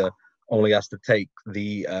leader, only has to take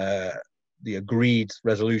the agreed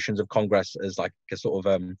resolutions of Congress as like a sort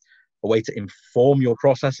of a way to inform your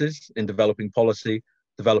processes in developing policy,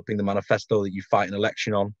 developing the manifesto that you fight an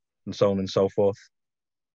election on, and so on and so forth.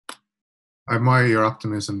 I admire your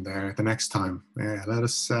optimism there. The next time, let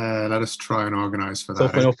us try and organise for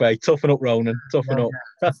that. Toughen up, Ronan. Toughen up.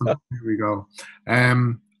 Here we go.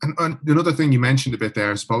 And another thing you mentioned a bit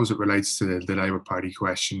there, I suppose it relates to the Labour Party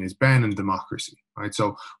question, is Benn and democracy, right?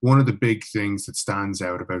 So one of the big things that stands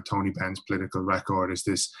out about Tony Benn's political record is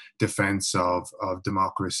this defence of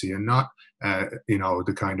democracy, and not,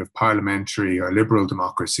 the kind of parliamentary or liberal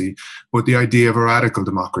democracy, but the idea of a radical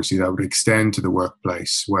democracy that would extend to the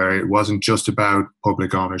workplace, where it wasn't just about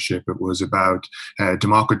public ownership, it was about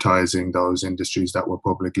democratising those industries that were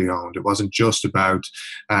publicly owned. It wasn't just about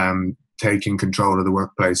taking control of the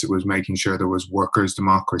workplace, it was making sure there was workers'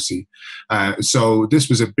 democracy. So this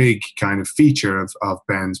was a big kind of feature of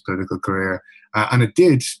Benn's political career, and it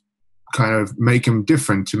did kind of make him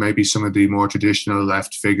different to maybe some of the more traditional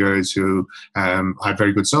left figures who had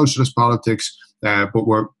very good socialist politics, but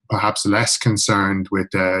were perhaps less concerned with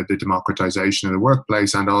the democratization of the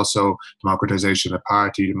workplace and also democratization of the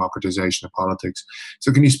party, democratization of politics.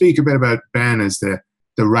 So can you speak a bit about Benn as the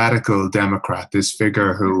radical Democrat, this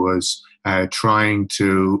figure who was trying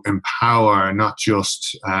to empower not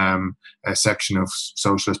just a section of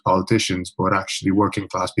socialist politicians, but actually working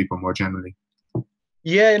class people more generally?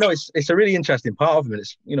 Yeah, it's a really interesting part of him.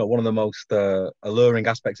 It's one of the most alluring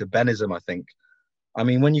aspects of Bennism, I think. I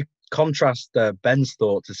mean, when you contrast Benn's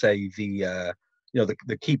thought to say the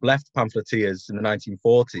Keep Left pamphleteers in the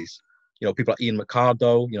 1940s, people like Ian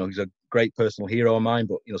McCardo, who's a great personal hero of mine,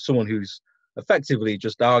 but someone who's effectively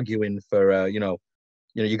just arguing for you're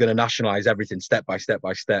going to nationalize everything step by step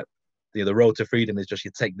by step. The road to freedom is just you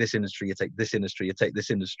take this industry, you take this industry, you take this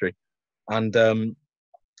industry, and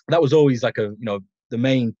that was always like the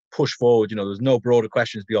main push forward. There was no broader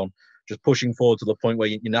questions beyond just pushing forward to the point where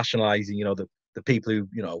you're nationalizing, the people who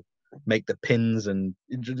make the pins and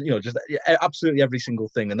just absolutely every single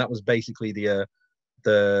thing. And that was basically the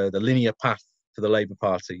linear path for the Labour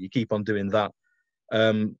Party. You keep on doing that.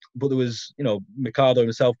 But there was, Mikado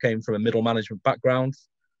himself came from a middle management background.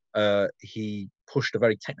 He pushed a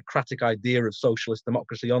very technocratic idea of socialist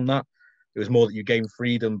democracy on that. It was more that you gain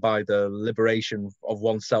freedom by the liberation of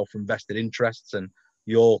oneself from vested interests, and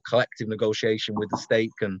your collective negotiation with the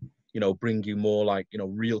state can, bring you more like,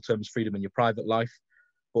 real terms freedom in your private life.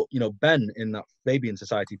 But, Benn, in that Fabian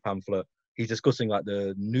Society pamphlet, he's discussing like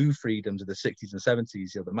the new freedoms of the 60s and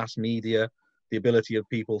 70s, the mass media, the ability of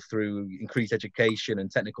people through increased education and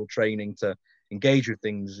technical training to engage with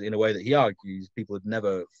things in a way that he argues people had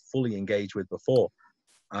never fully engaged with before.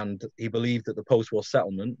 And he believed that the post-war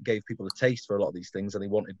settlement gave people a taste for a lot of these things, and they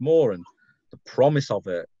wanted more. And the promise of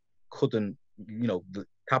it couldn't, the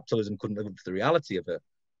capitalism couldn't live up to the reality of it.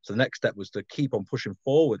 So the next step was to keep on pushing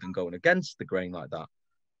forward and going against the grain like that.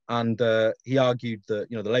 And he argued that,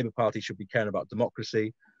 the Labour Party should be caring about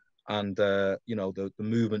democracy, and the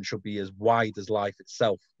movement should be as wide as life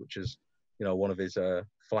itself, which is, one of his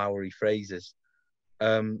flowery phrases.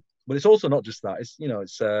 But it's also not just that.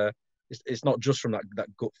 It's not just from that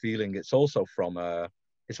gut feeling. It's also from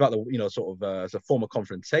it's about the sort of as a form of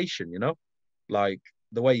confrontation. Like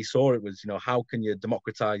the way he saw it was, how can you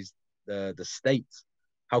democratize the state?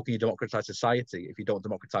 How can you democratize society if you don't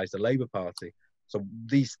democratize the Labour Party? So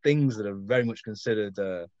these things that are very much considered,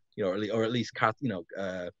 or at least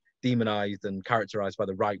demonized and characterized by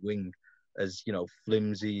the right wing as,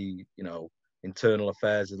 flimsy, internal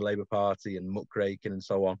affairs of the Labour Party and muckraking and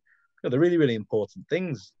so on. They're really, really important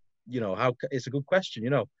things. It's a good question.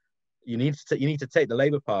 You need to take the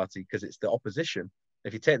Labour Party because it's the opposition.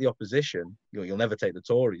 If you take the opposition, you'll never take the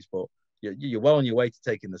Tories, but you're well on your way to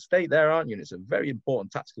taking the state there, aren't you? And it's a very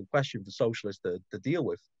important tactical question for socialists to deal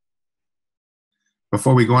with.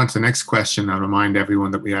 Before we go on to the next question, I'll remind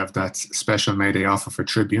everyone that we have that special May Day offer for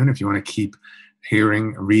Tribune. If you want to keep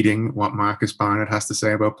reading what Marcus Barnett has to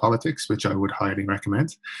say about politics, which I would highly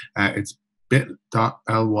recommend, it's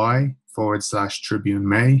bit.ly/Tribune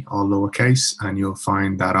May, all lowercase, and you'll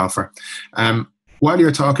find that offer. While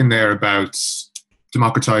you're talking there about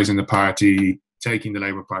democratizing the party, taking the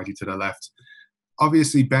Labour Party to the left,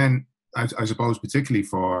 obviously Benn, I suppose particularly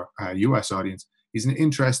for a US audience, he's an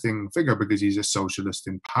interesting figure because he's a socialist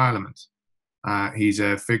in Parliament. He's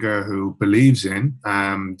a figure who believes in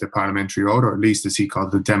the parliamentary road, or at least as he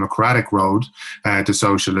called the democratic road to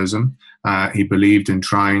socialism. He believed in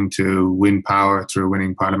trying to win power through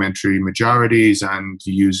winning parliamentary majorities and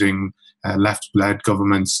using left-led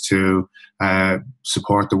governments to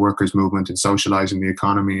support the workers' movement and socializing the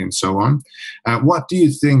economy and so on. What do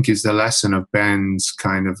you think is the lesson of Benn's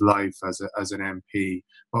kind of life as an MP,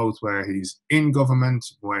 both where he's in government,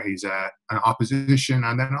 where he's an opposition,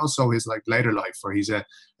 and then also his later life, where he's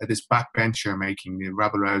this backbencher making the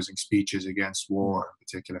rabble-rousing speeches against war in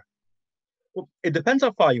particular? Well, it depends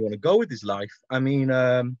how far you want to go with his life. I mean,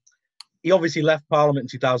 he obviously left Parliament in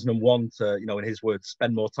 2001 to, in his words,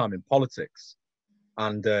 spend more time in politics.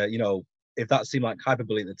 And, if that seemed like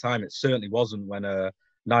hyperbole at the time, it certainly wasn't when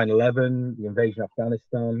 9/11, the invasion of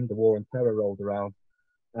Afghanistan, the war on terror rolled around.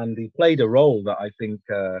 And he played a role that I think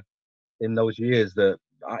in those years that,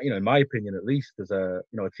 in my opinion, at least as a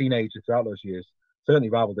teenager throughout those years, certainly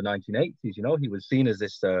rather the 1980s, he was seen as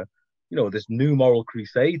this, this new moral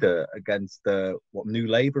crusader against what New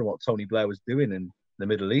Labour and what Tony Blair was doing in the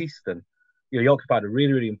Middle East. And, he occupied a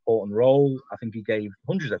really, really important role. I think he gave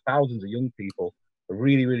hundreds of thousands of young people a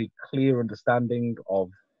really, really clear understanding of,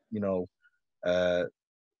 of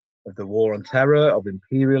the war on terror, of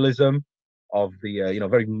imperialism, of the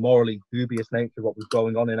very morally dubious nature of what was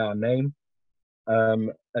going on in our name.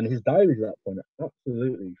 And his diaries at that point are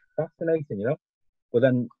absolutely fascinating, But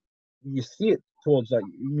then you see it towards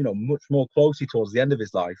much more closely towards the end of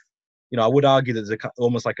his life. I would argue that there's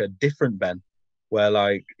almost like a different Benn,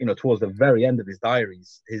 where towards the very end of his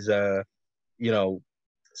diaries, his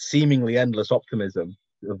seemingly endless optimism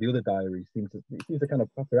of the other diaries seems to kind of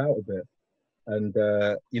patter out a bit. And,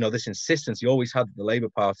 this insistence he always had that the Labour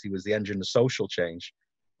Party was the engine of social change,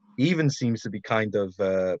 even seems to be kind of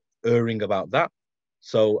erring about that.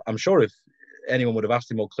 So I'm sure if anyone would have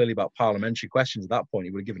asked him more clearly about parliamentary questions at that point,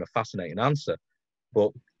 he would have given a fascinating answer.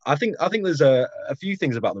 But I think there's a few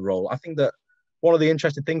things about the role. I think that one of the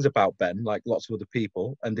interesting things about Benn, like lots of other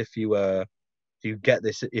people, and if you get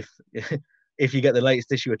this, if you get the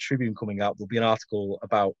latest issue of Tribune coming out, there'll be an article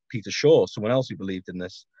about Peter Shaw, someone else who believed in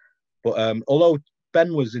this. But although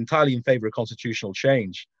Benn was entirely in favour of constitutional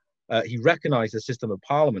change, he recognised the system of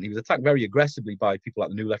parliament. He was attacked very aggressively by people like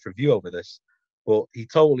the New Left Review over this, but he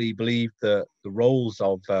totally believed that the roles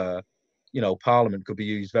of parliament could be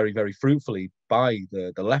used very, very fruitfully by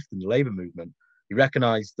the left and the Labour movement. He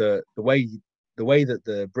recognised that the way that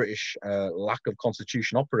the British lack of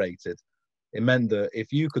constitution operated, it meant that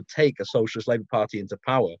if you could take a socialist Labour Party into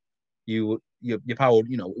power, your power,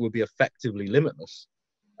 it would be effectively limitless.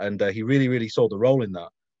 and he really, really saw the role in that.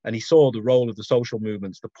 And he saw the role of the social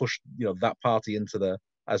movements to push, that party into the,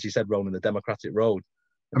 as you said, Ronan, the democratic road,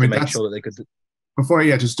 to make sure that they could. Before,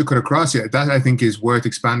 just to cut across, that I think is worth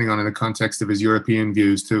expanding on in the context of his European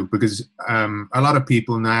views too, because a lot of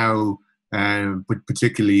people now, but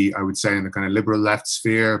particularly I would say in the kind of liberal left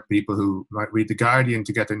sphere, people who might read The Guardian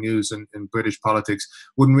to get their news in British politics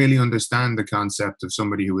wouldn't really understand the concept of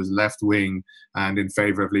somebody who was left wing and in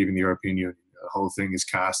favour of leaving the European Union. The whole thing is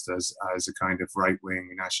cast as a kind of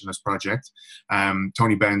right-wing nationalist project.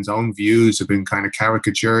 Tony Benn's own views have been kind of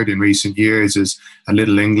caricatured in recent years as a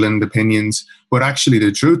Little England opinions, but actually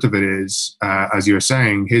the truth of it is, as you're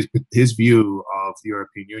saying, his view of the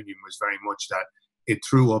European Union was very much that it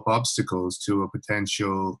threw up obstacles to a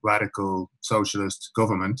potential radical socialist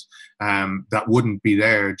government that wouldn't be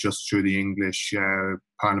there just through the English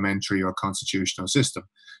parliamentary or constitutional system.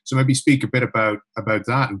 So maybe speak a bit about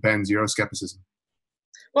that and Benn's Euroscepticism.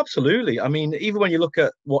 Well, absolutely. I mean, even when you look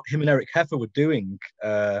at what him and Eric Heffer were doing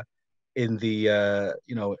in the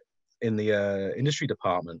industry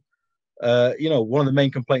department, one of the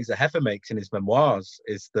main complaints that Heffer makes in his memoirs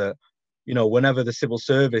is that, whenever the civil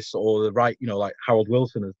service or the right, like Harold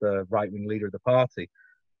Wilson as the right-wing leader of the party,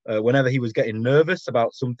 whenever he was getting nervous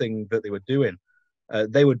about something that they were doing,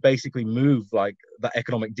 they would basically move like that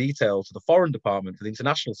economic detail to the foreign department for the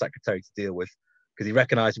international secretary to deal with, because he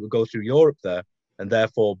recognized it would go through Europe there and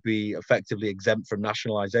therefore be effectively exempt from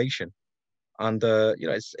nationalization. And,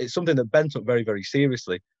 it's something that Benn took very, very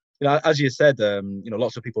seriously. As you said,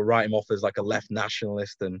 lots of people write him off as like a left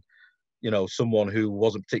nationalist and, someone who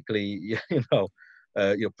wasn't particularly,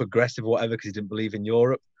 progressive or whatever because he didn't believe in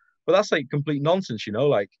Europe. But that's like complete nonsense,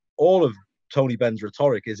 like all of Tony Benn's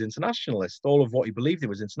rhetoric is internationalist. All of what he believed in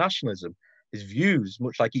was internationalism. His views,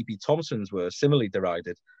 much like E.P. Thompson's, were similarly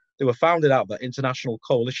derided. They were founded out of that international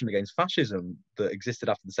coalition against fascism that existed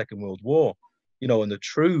after the Second World War, and the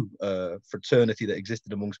true fraternity that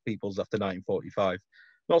existed amongst peoples after 1945.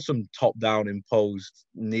 Not some top-down imposed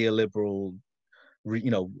neoliberal,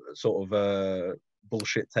 sort of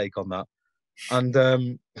bullshit take on that. And,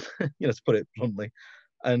 to put it bluntly.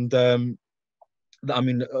 And, I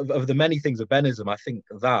mean, of the many things of Bennism, I think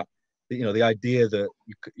that, the idea that,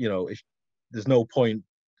 if there's no point,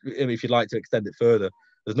 if you'd like to extend it further,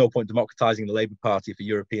 there's no point democratizing the Labour Party if a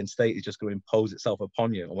European state is just going to impose itself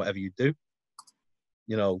upon you on whatever you do.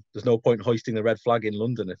 There's no point hoisting the red flag in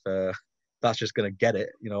London if that's just going to get it,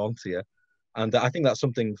 onto you. And I think that's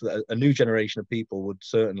something that a new generation of people would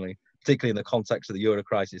certainly, particularly in the context of the Euro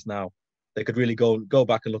crisis now, they could really go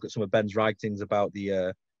back and look at some of Benn's writings about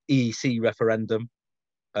the EEC referendum,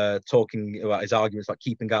 talking about his arguments about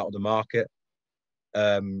keeping out of the market.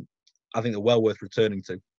 I think they're well worth returning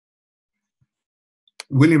to.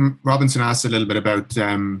 William Robinson asked a little bit about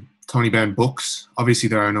Tony Benn books. Obviously,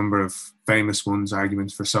 there are a number of famous ones: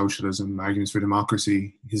 Arguments for Socialism, Arguments for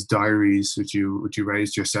Democracy, his diaries, which you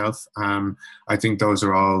raised yourself. I think those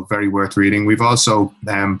are all very worth reading. We've also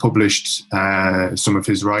published some of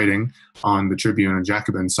his writing on the Tribune and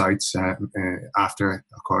Jacobin sites after,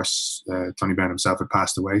 of course, Tony Benn himself had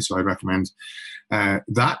passed away. So I recommend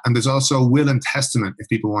that. And there's also Will and Testament, if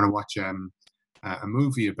people want to watch a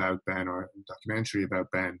movie about Benn or a documentary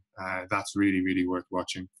about Benn. That's really, really worth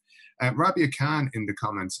watching. Rabia Khan in the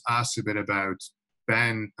comments asked a bit about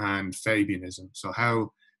Benn and Fabianism. So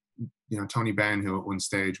how, Tony Benn, who at one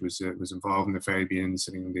stage was involved in the Fabians,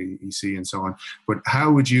 sitting in the EC and so on, but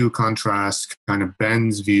how would you contrast kind of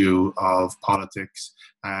Benn's view of politics,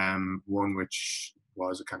 one which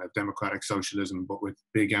was a kind of democratic socialism, but with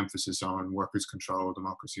big emphasis on workers' control,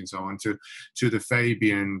 democracy and so on, to the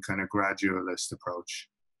Fabian kind of gradualist approach?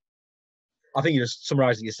 I think you just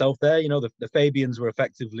summarised it yourself there. The Fabians were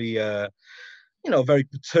effectively, a very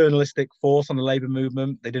paternalistic force on the labour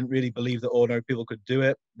movement. They didn't really believe that ordinary people could do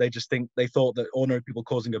it. They thought that ordinary people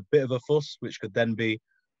causing a bit of a fuss, which could then be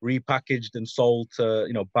repackaged and sold to,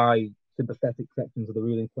 by sympathetic sections of the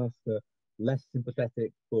ruling class, to less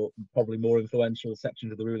sympathetic but probably more influential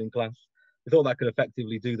sections of the ruling class. They thought that could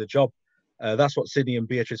effectively do the job. That's what Sidney and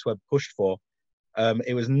Beatrice Webb pushed for.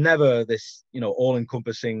 It was never this,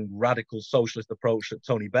 all-encompassing radical socialist approach that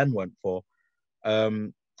Tony Benn went for.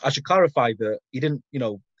 I should clarify that he didn't, there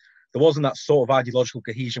wasn't that sort of ideological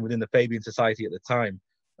cohesion within the Fabian Society at the time.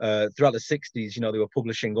 Throughout the 60s, they were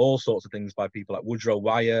publishing all sorts of things by people like Woodrow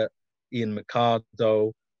Wyatt, Ian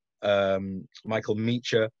McCardo, Michael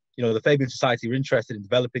Meacher. The Fabian Society were interested in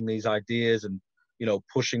developing these ideas and,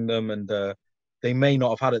 pushing them. And they may not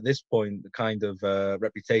have had at this point the kind of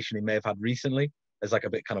reputation he may have had recently, as like a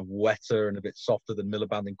bit kind of wetter and a bit softer than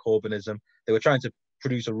Miliband and Corbynism. They were trying to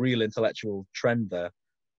produce a real intellectual trend there.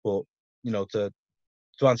 But, to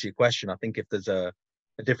to answer your question, I think if there's a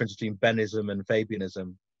difference between Bennism and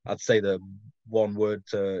Fabianism, I'd say the one word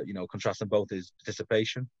to, contrast them both is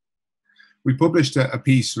participation. We published a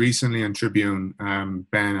piece recently on Tribune,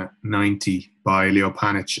 Ben at 90, by Leo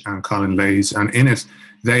Panich and Colin Lays, and in it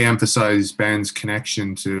they emphasise Ben's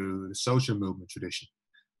connection to the social movement tradition.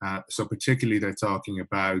 So particularly they're talking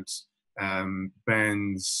about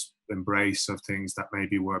Ben's embrace of things that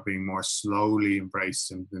maybe were being more slowly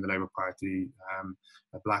embraced in the Labour Party,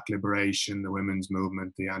 Black liberation, the women's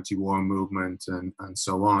movement, the anti-war movement, and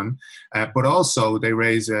so on. But also they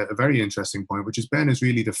raise a very interesting point, which is Ben is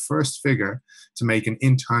really the first figure to make an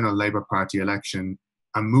internal Labour Party election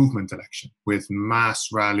a movement election with mass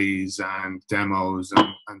rallies and demos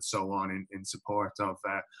and so on in support of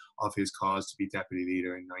his cause to be deputy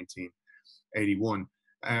leader in 1981.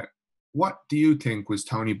 What do you think was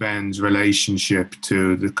Tony Benn's relationship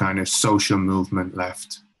to the kind of social movement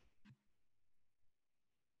left?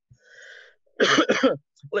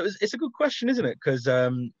 Well, it's a good question, isn't it? Because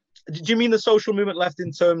do you mean the social movement left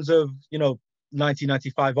in terms of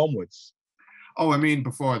 1995 onwards? Oh, I mean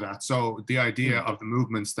before that. So the idea of the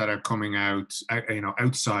movements that are coming out,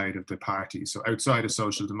 outside of the party, so outside of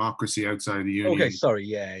social democracy, outside of the union. Okay, sorry,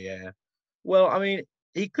 yeah. Well, I mean,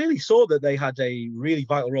 he clearly saw that they had a really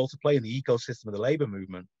vital role to play in the ecosystem of the labour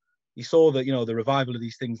movement. He saw that, the revival of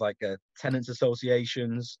these things like tenants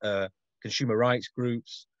associations, consumer rights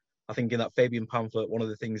groups. I think in that Fabian pamphlet, one of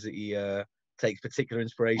the things that he takes particular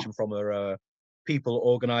inspiration from are people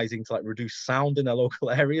organising to reduce sound in their local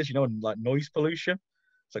areas, and noise pollution.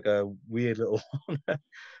 It's like a weird little one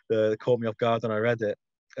that caught me off guard when I read it.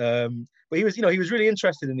 But he was really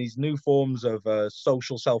interested in these new forms of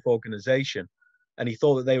social self-organisation, and he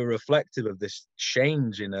thought that they were reflective of this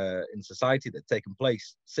change in society that had taken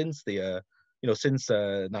place since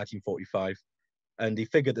 1945. And he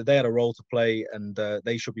figured that they had a role to play, and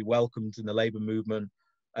they should be welcomed in the labour movement,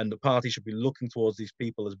 and the party should be looking towards these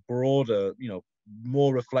people as broader,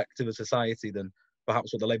 more reflective of society than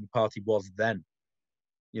perhaps what the Labour Party was then,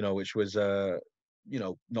 which was, not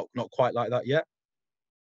quite like that yet.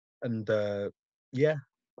 And yeah.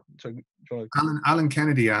 So, Alan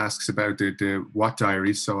Kennedy asks about the what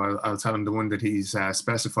diaries, so I'll tell him the one that he's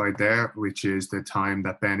specified there, which is the time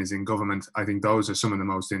that Ben is in government. I think those are some of the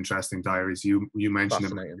most interesting diaries. You mentioned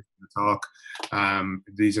them in the talk.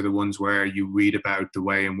 These are the ones where you read about the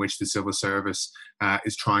way in which the civil service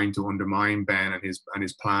is trying to undermine Ben and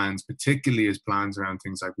his plans, particularly his plans around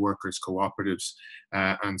things like workers' cooperatives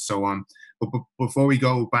and so on. But before we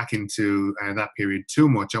go back into that period too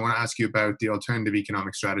much, I want to ask you about the alternative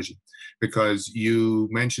economic strategy, because you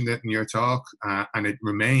mentioned it in your talk, and it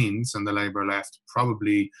remains on the Labour left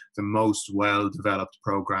probably the most well-developed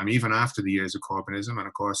programme, even after the years of Corbynism, and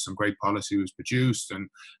of course some great policy was produced and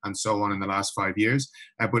so on in the last 5 years.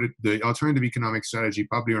 But the alternative economic strategy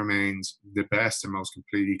probably remains the best and most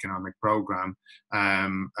complete economic programme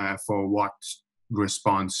for what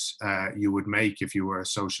response you would make if you were a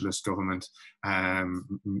socialist government,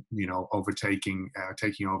 taking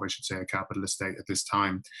over, I should say, a capitalist state at this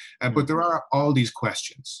time. But there are all these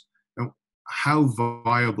questions. Now, how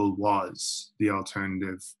viable was the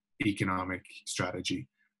alternative economic strategy?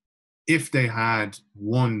 If they had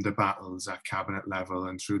won the battles at cabinet level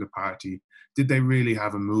and through the party, did they really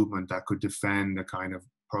have a movement that could defend a kind of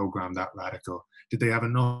program that radical? Did they have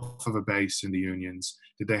enough of a base in the unions?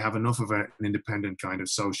 Did they have enough of an independent kind of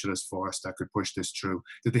socialist force that could push this through?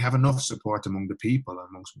 Did they have enough support among the people,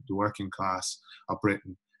 amongst the working class of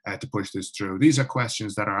Britain to push this through? These are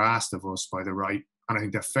questions that are asked of us by the right, and I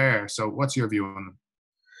think they're fair. So what's your view on them?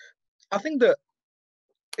 I think that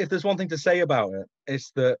if there's one thing to say about it,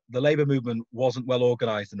 it's that the Labour movement wasn't well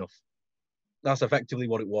organised enough. That's effectively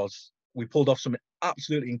what it was. We pulled off some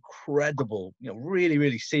absolutely incredible, really,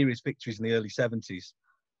 really serious victories in the early 70s.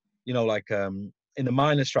 In the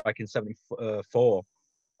miners' strike in 74,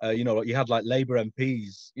 you had Labour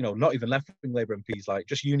MPs, not even left-wing Labour MPs,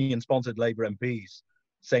 just union-sponsored Labour MPs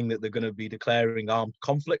saying that they're going to be declaring armed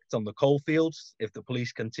conflict on the coalfields if the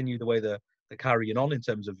police continue the way they're carrying on in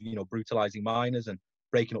terms of, brutalising miners and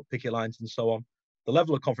breaking up picket lines and so on. The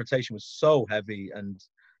level of confrontation was so heavy, and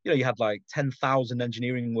you had 10,000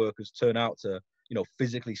 engineering workers turn out to,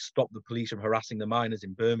 physically stop the police from harassing the miners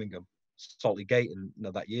in Birmingham, Saltley Gate,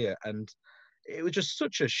 that year. And it was just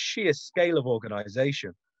such a sheer scale of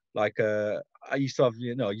organisation. I used to have,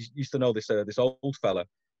 used to know this old fella,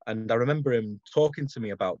 and I remember him talking to me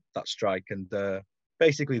about that strike, and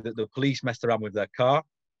basically that the police messed around with their car,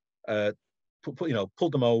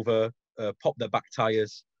 pulled them over, popped their back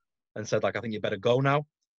tyres, and said I think you better go now.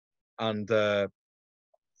 And they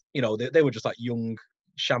were just young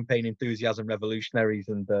champagne enthusiasm revolutionaries,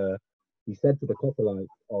 and he said to the couple, like,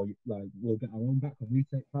 "Oh, like, we'll get our own back when we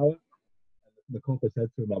take power." And the couple said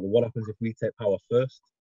to him, like, "Well, what happens if we take power first?"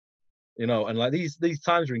 You know, and like these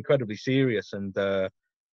times are incredibly serious, and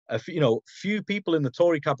few people in the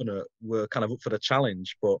Tory cabinet were kind of up for the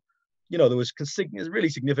challenge, but you know, there was really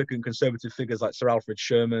significant conservative figures like Sir Alfred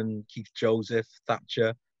Sherman, Keith Joseph,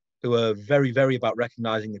 Thatcher, who were very, very about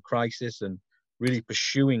recognising the crisis and really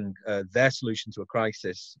pursuing their solution to a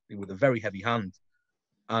crisis with a very heavy hand.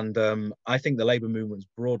 And I think the Labour movements,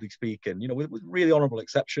 broadly speaking, you know, with really honourable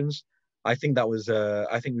exceptions, I think that was,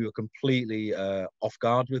 I think we were completely off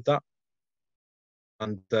guard with that.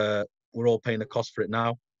 And we're all paying the cost for it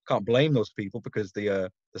now. Can't blame those people because the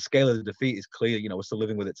scale of the defeat is clear. You know, we're still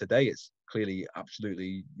living with it today. It's clearly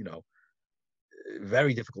absolutely, you know,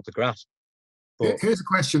 very difficult to grasp. But here's a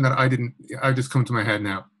question that I just come to my head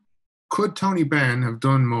now. Could Tony Benn have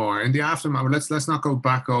done more in the aftermath? Let's not go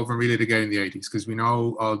back over and relive again in the 80s, because we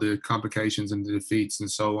know all the complications and the defeats and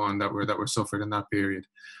so on that were suffered in that period.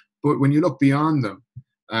 But when you look beyond them,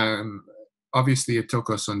 obviously it took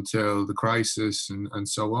us until the crisis and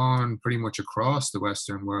so on, pretty much across the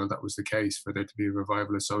Western world, that was the case for there to be a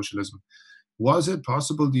revival of socialism. Was it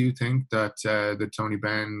possible, do you think, that Tony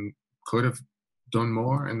Benn could have done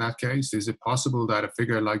more in that case? Is it possible that a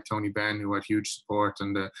figure like Tony Benn, who had huge support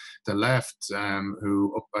on the left,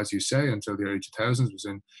 who, as you say, until the early 2000s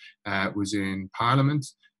was in Parliament,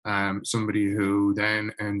 somebody who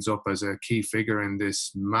then ends up as a key figure in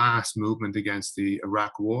this mass movement against the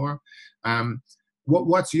Iraq War.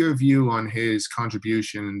 What's your view on his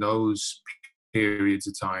contribution in those periods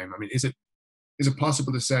of time? I mean, is it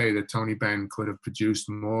possible to say that Tony Benn could have produced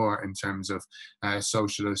more in terms of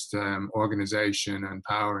socialist organisation and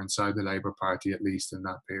power inside the Labour Party, at least in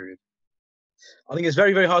that period? I think it's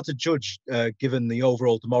very, very hard to judge, given the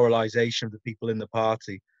overall demoralisation of the people in the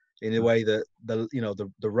party, in a way that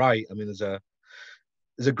the right. I mean,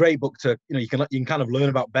 there's a great book to, you know, you can kind of learn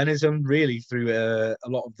about Bennism really through a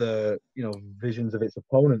lot of the, you know, visions of its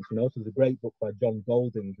opponents. You know, so there's a great book by John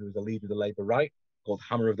Golding, who was a leader of the Labour right, called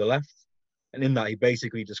Hammer of the Left, and in that he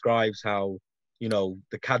basically describes how, you know,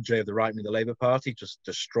 the cadre of the right wing of the Labour Party just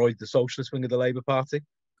destroyed the socialist wing of the Labour Party.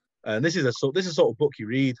 And this is sort of book you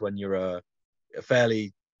read when you're a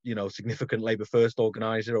fairly, you know, significant Labour First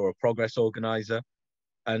organiser or a Progress organiser.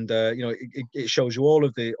 And you know, it shows you all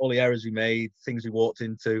the errors we made, things we walked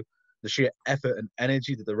into, the sheer effort and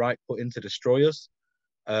energy that the right put into destroy us.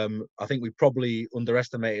 I think we probably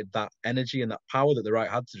underestimated that energy and that power that the right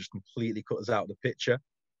had to just completely cut us out of the picture.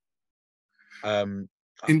 In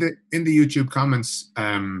the YouTube comments,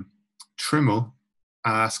 Trimmel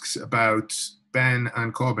asks about Benn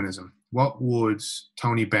and Corbynism. What would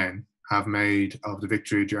Tony Benn have made of the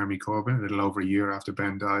victory of Jeremy Corbyn a little over a year after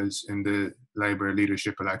Benn dies in the Labour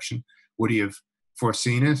leadership election? Would he have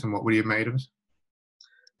foreseen it, and what would he have made of it?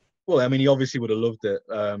 Well, I mean, he obviously would have loved it.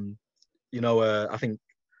 You know, I think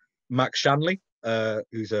Max Shanley,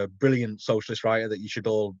 who's a brilliant socialist writer that you should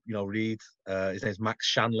all, you know, read. His name's Max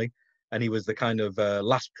Shanley, and he was the kind of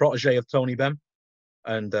last protege of Tony Benn.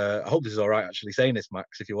 And I hope this is all right actually saying this,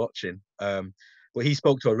 Max, if you're watching. But he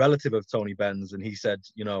spoke to a relative of Tony Benn's, and he said,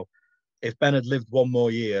 you know, if Benn had lived one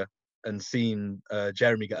more year and seen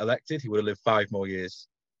Jeremy get elected, he would have lived 5 more years.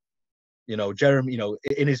 You know, Jeremy, you know,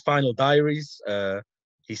 in his final diaries,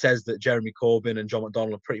 he says that Jeremy Corbyn and John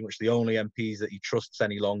McDonnell are pretty much the only MPs that he trusts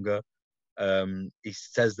any longer. He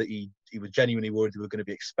says that he was genuinely worried they were going to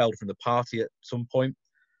be expelled from the party at some point.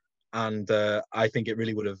 And I think it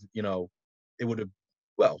really would have, you know, it would have,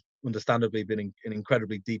 well, understandably been an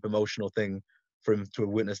incredibly deep emotional thing for him to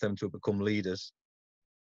have witnessed them to have become leaders.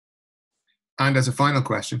 And as a final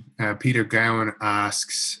question, Peter Gowan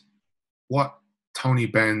asks what Tony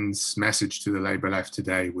Benn's message to the Labour left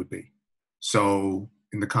today would be. So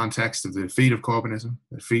in the context of the defeat of Corbynism,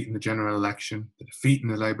 the defeat in the general election, the defeat in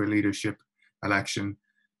the Labour leadership election,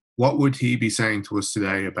 what would he be saying to us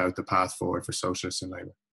today about the path forward for socialists and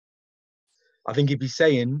Labour? I think he'd be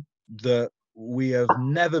saying that we have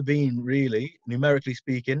never been really, numerically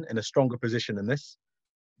speaking, in a stronger position than this.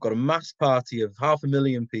 We've got a mass party of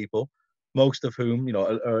 500,000 people, most of whom, you know,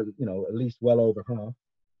 are you know, at least well over half,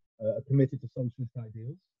 are committed to socialist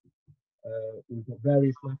ideals. We've got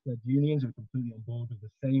various left-led unions who are completely on board with the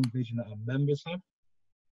same vision that our members have.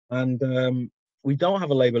 And we don't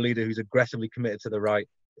have a Labour leader who's aggressively committed to the right.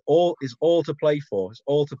 It's all to play for. It's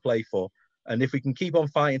all to play for. And if we can keep on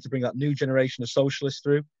fighting to bring that new generation of socialists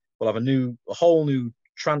through, we'll have a whole new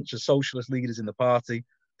tranche of socialist leaders in the party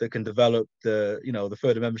that can develop the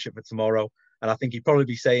further membership for tomorrow. And I think he'd probably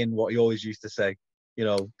be saying what he always used to say, you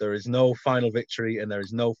know, there is no final victory and there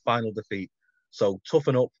is no final defeat. So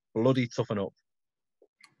toughen up, bloody toughen up.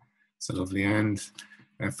 It's a lovely end.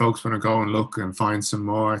 Folks want to go and look and find some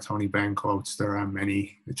more Tony Benn quotes. There are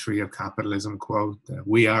many. The Tree of Capitalism quote,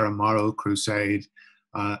 we are a moral crusade.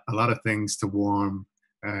 A lot of things to warm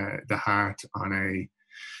the heart on a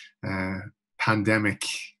pandemic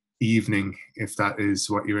evening, if that is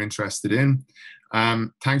what you're interested in.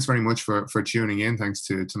 Thanks very much for tuning in. Thanks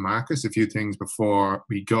to Marcus. A few things before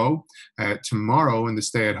we go. Tomorrow in the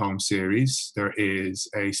Stay at Home series, there is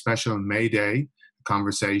a special May Day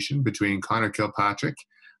conversation between Conor Kilpatrick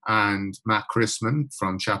and Matt Chrisman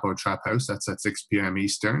from Chapo Trap House. That's at 6 p.m.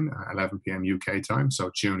 Eastern, 11 p.m. UK time.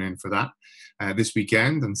 So tune in for that. This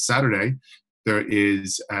weekend on Saturday, there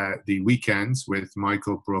is the Weekends with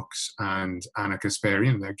Michael Brooks and Anna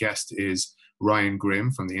Kasparian. Their guest is Ryan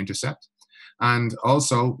Grimm from The Intercept. And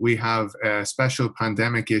also, we have a special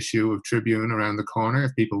pandemic issue of Tribune around the corner.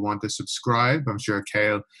 If people want to subscribe, I'm sure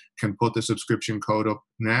Cale can put the subscription code up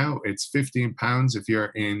now. It's £15 if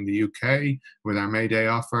you're in the UK with our May Day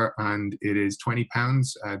offer, and it is £20,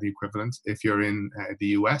 the equivalent, if you're in the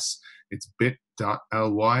US. It's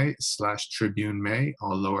bit.ly/Tribune May,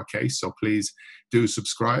 all lowercase. So please do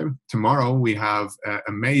subscribe. Tomorrow we have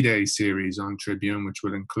a May Day series on Tribune, which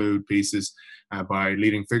will include pieces by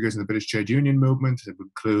leading figures in the British trade union movement. It will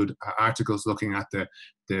include articles looking at the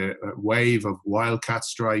wave of wildcat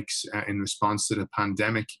strikes in response to the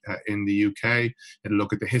pandemic in the UK. It'll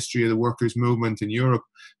look at the history of the workers' movement in Europe.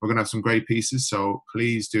 We're going to have some great pieces, so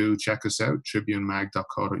please do check us out,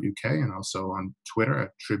 tribunemag.co.uk, and also on Twitter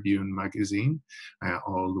at Tribune Magazine,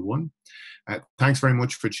 all the one. Thanks very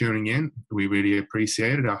much for tuning in. We really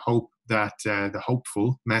appreciate it. I hope that the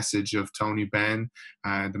hopeful message of Tony Benn,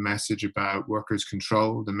 the message about workers'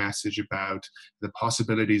 control, the message about the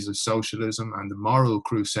possibilities of socialism and the moral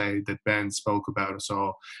crusade that Ben spoke about us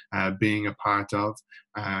all being a part of,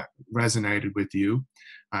 resonated with you.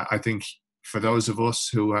 I think for those of us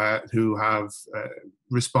who have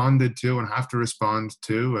responded to and have to respond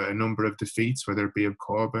to a number of defeats, whether it be of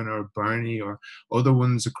Corbyn or Bernie or other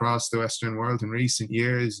ones across the Western world in recent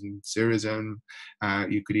years, and Syriza,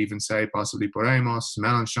 you could even say possibly Podemos,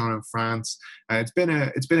 Mélenchon in France. It's been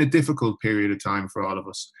a difficult period of time for all of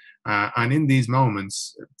us, and in these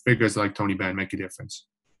moments, figures like Tony Benn make a difference.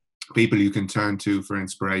 People you can turn to for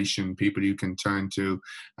inspiration, people you can turn to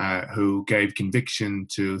who gave conviction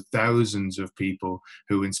to thousands of people,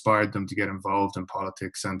 who inspired them to get involved in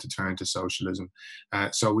politics and to turn to socialism.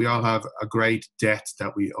 So we all have a great debt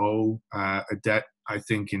that we owe, a debt, I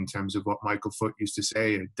think, in terms of what Michael Foot used to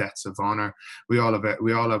say, debts of honor. We all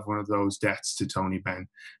have one of those debts to Tony Benn.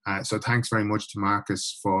 So thanks very much to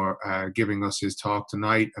Marcus for giving us his talk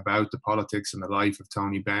tonight about the politics and the life of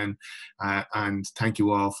Tony Benn. And thank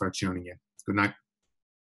you all for tuning in. Good night.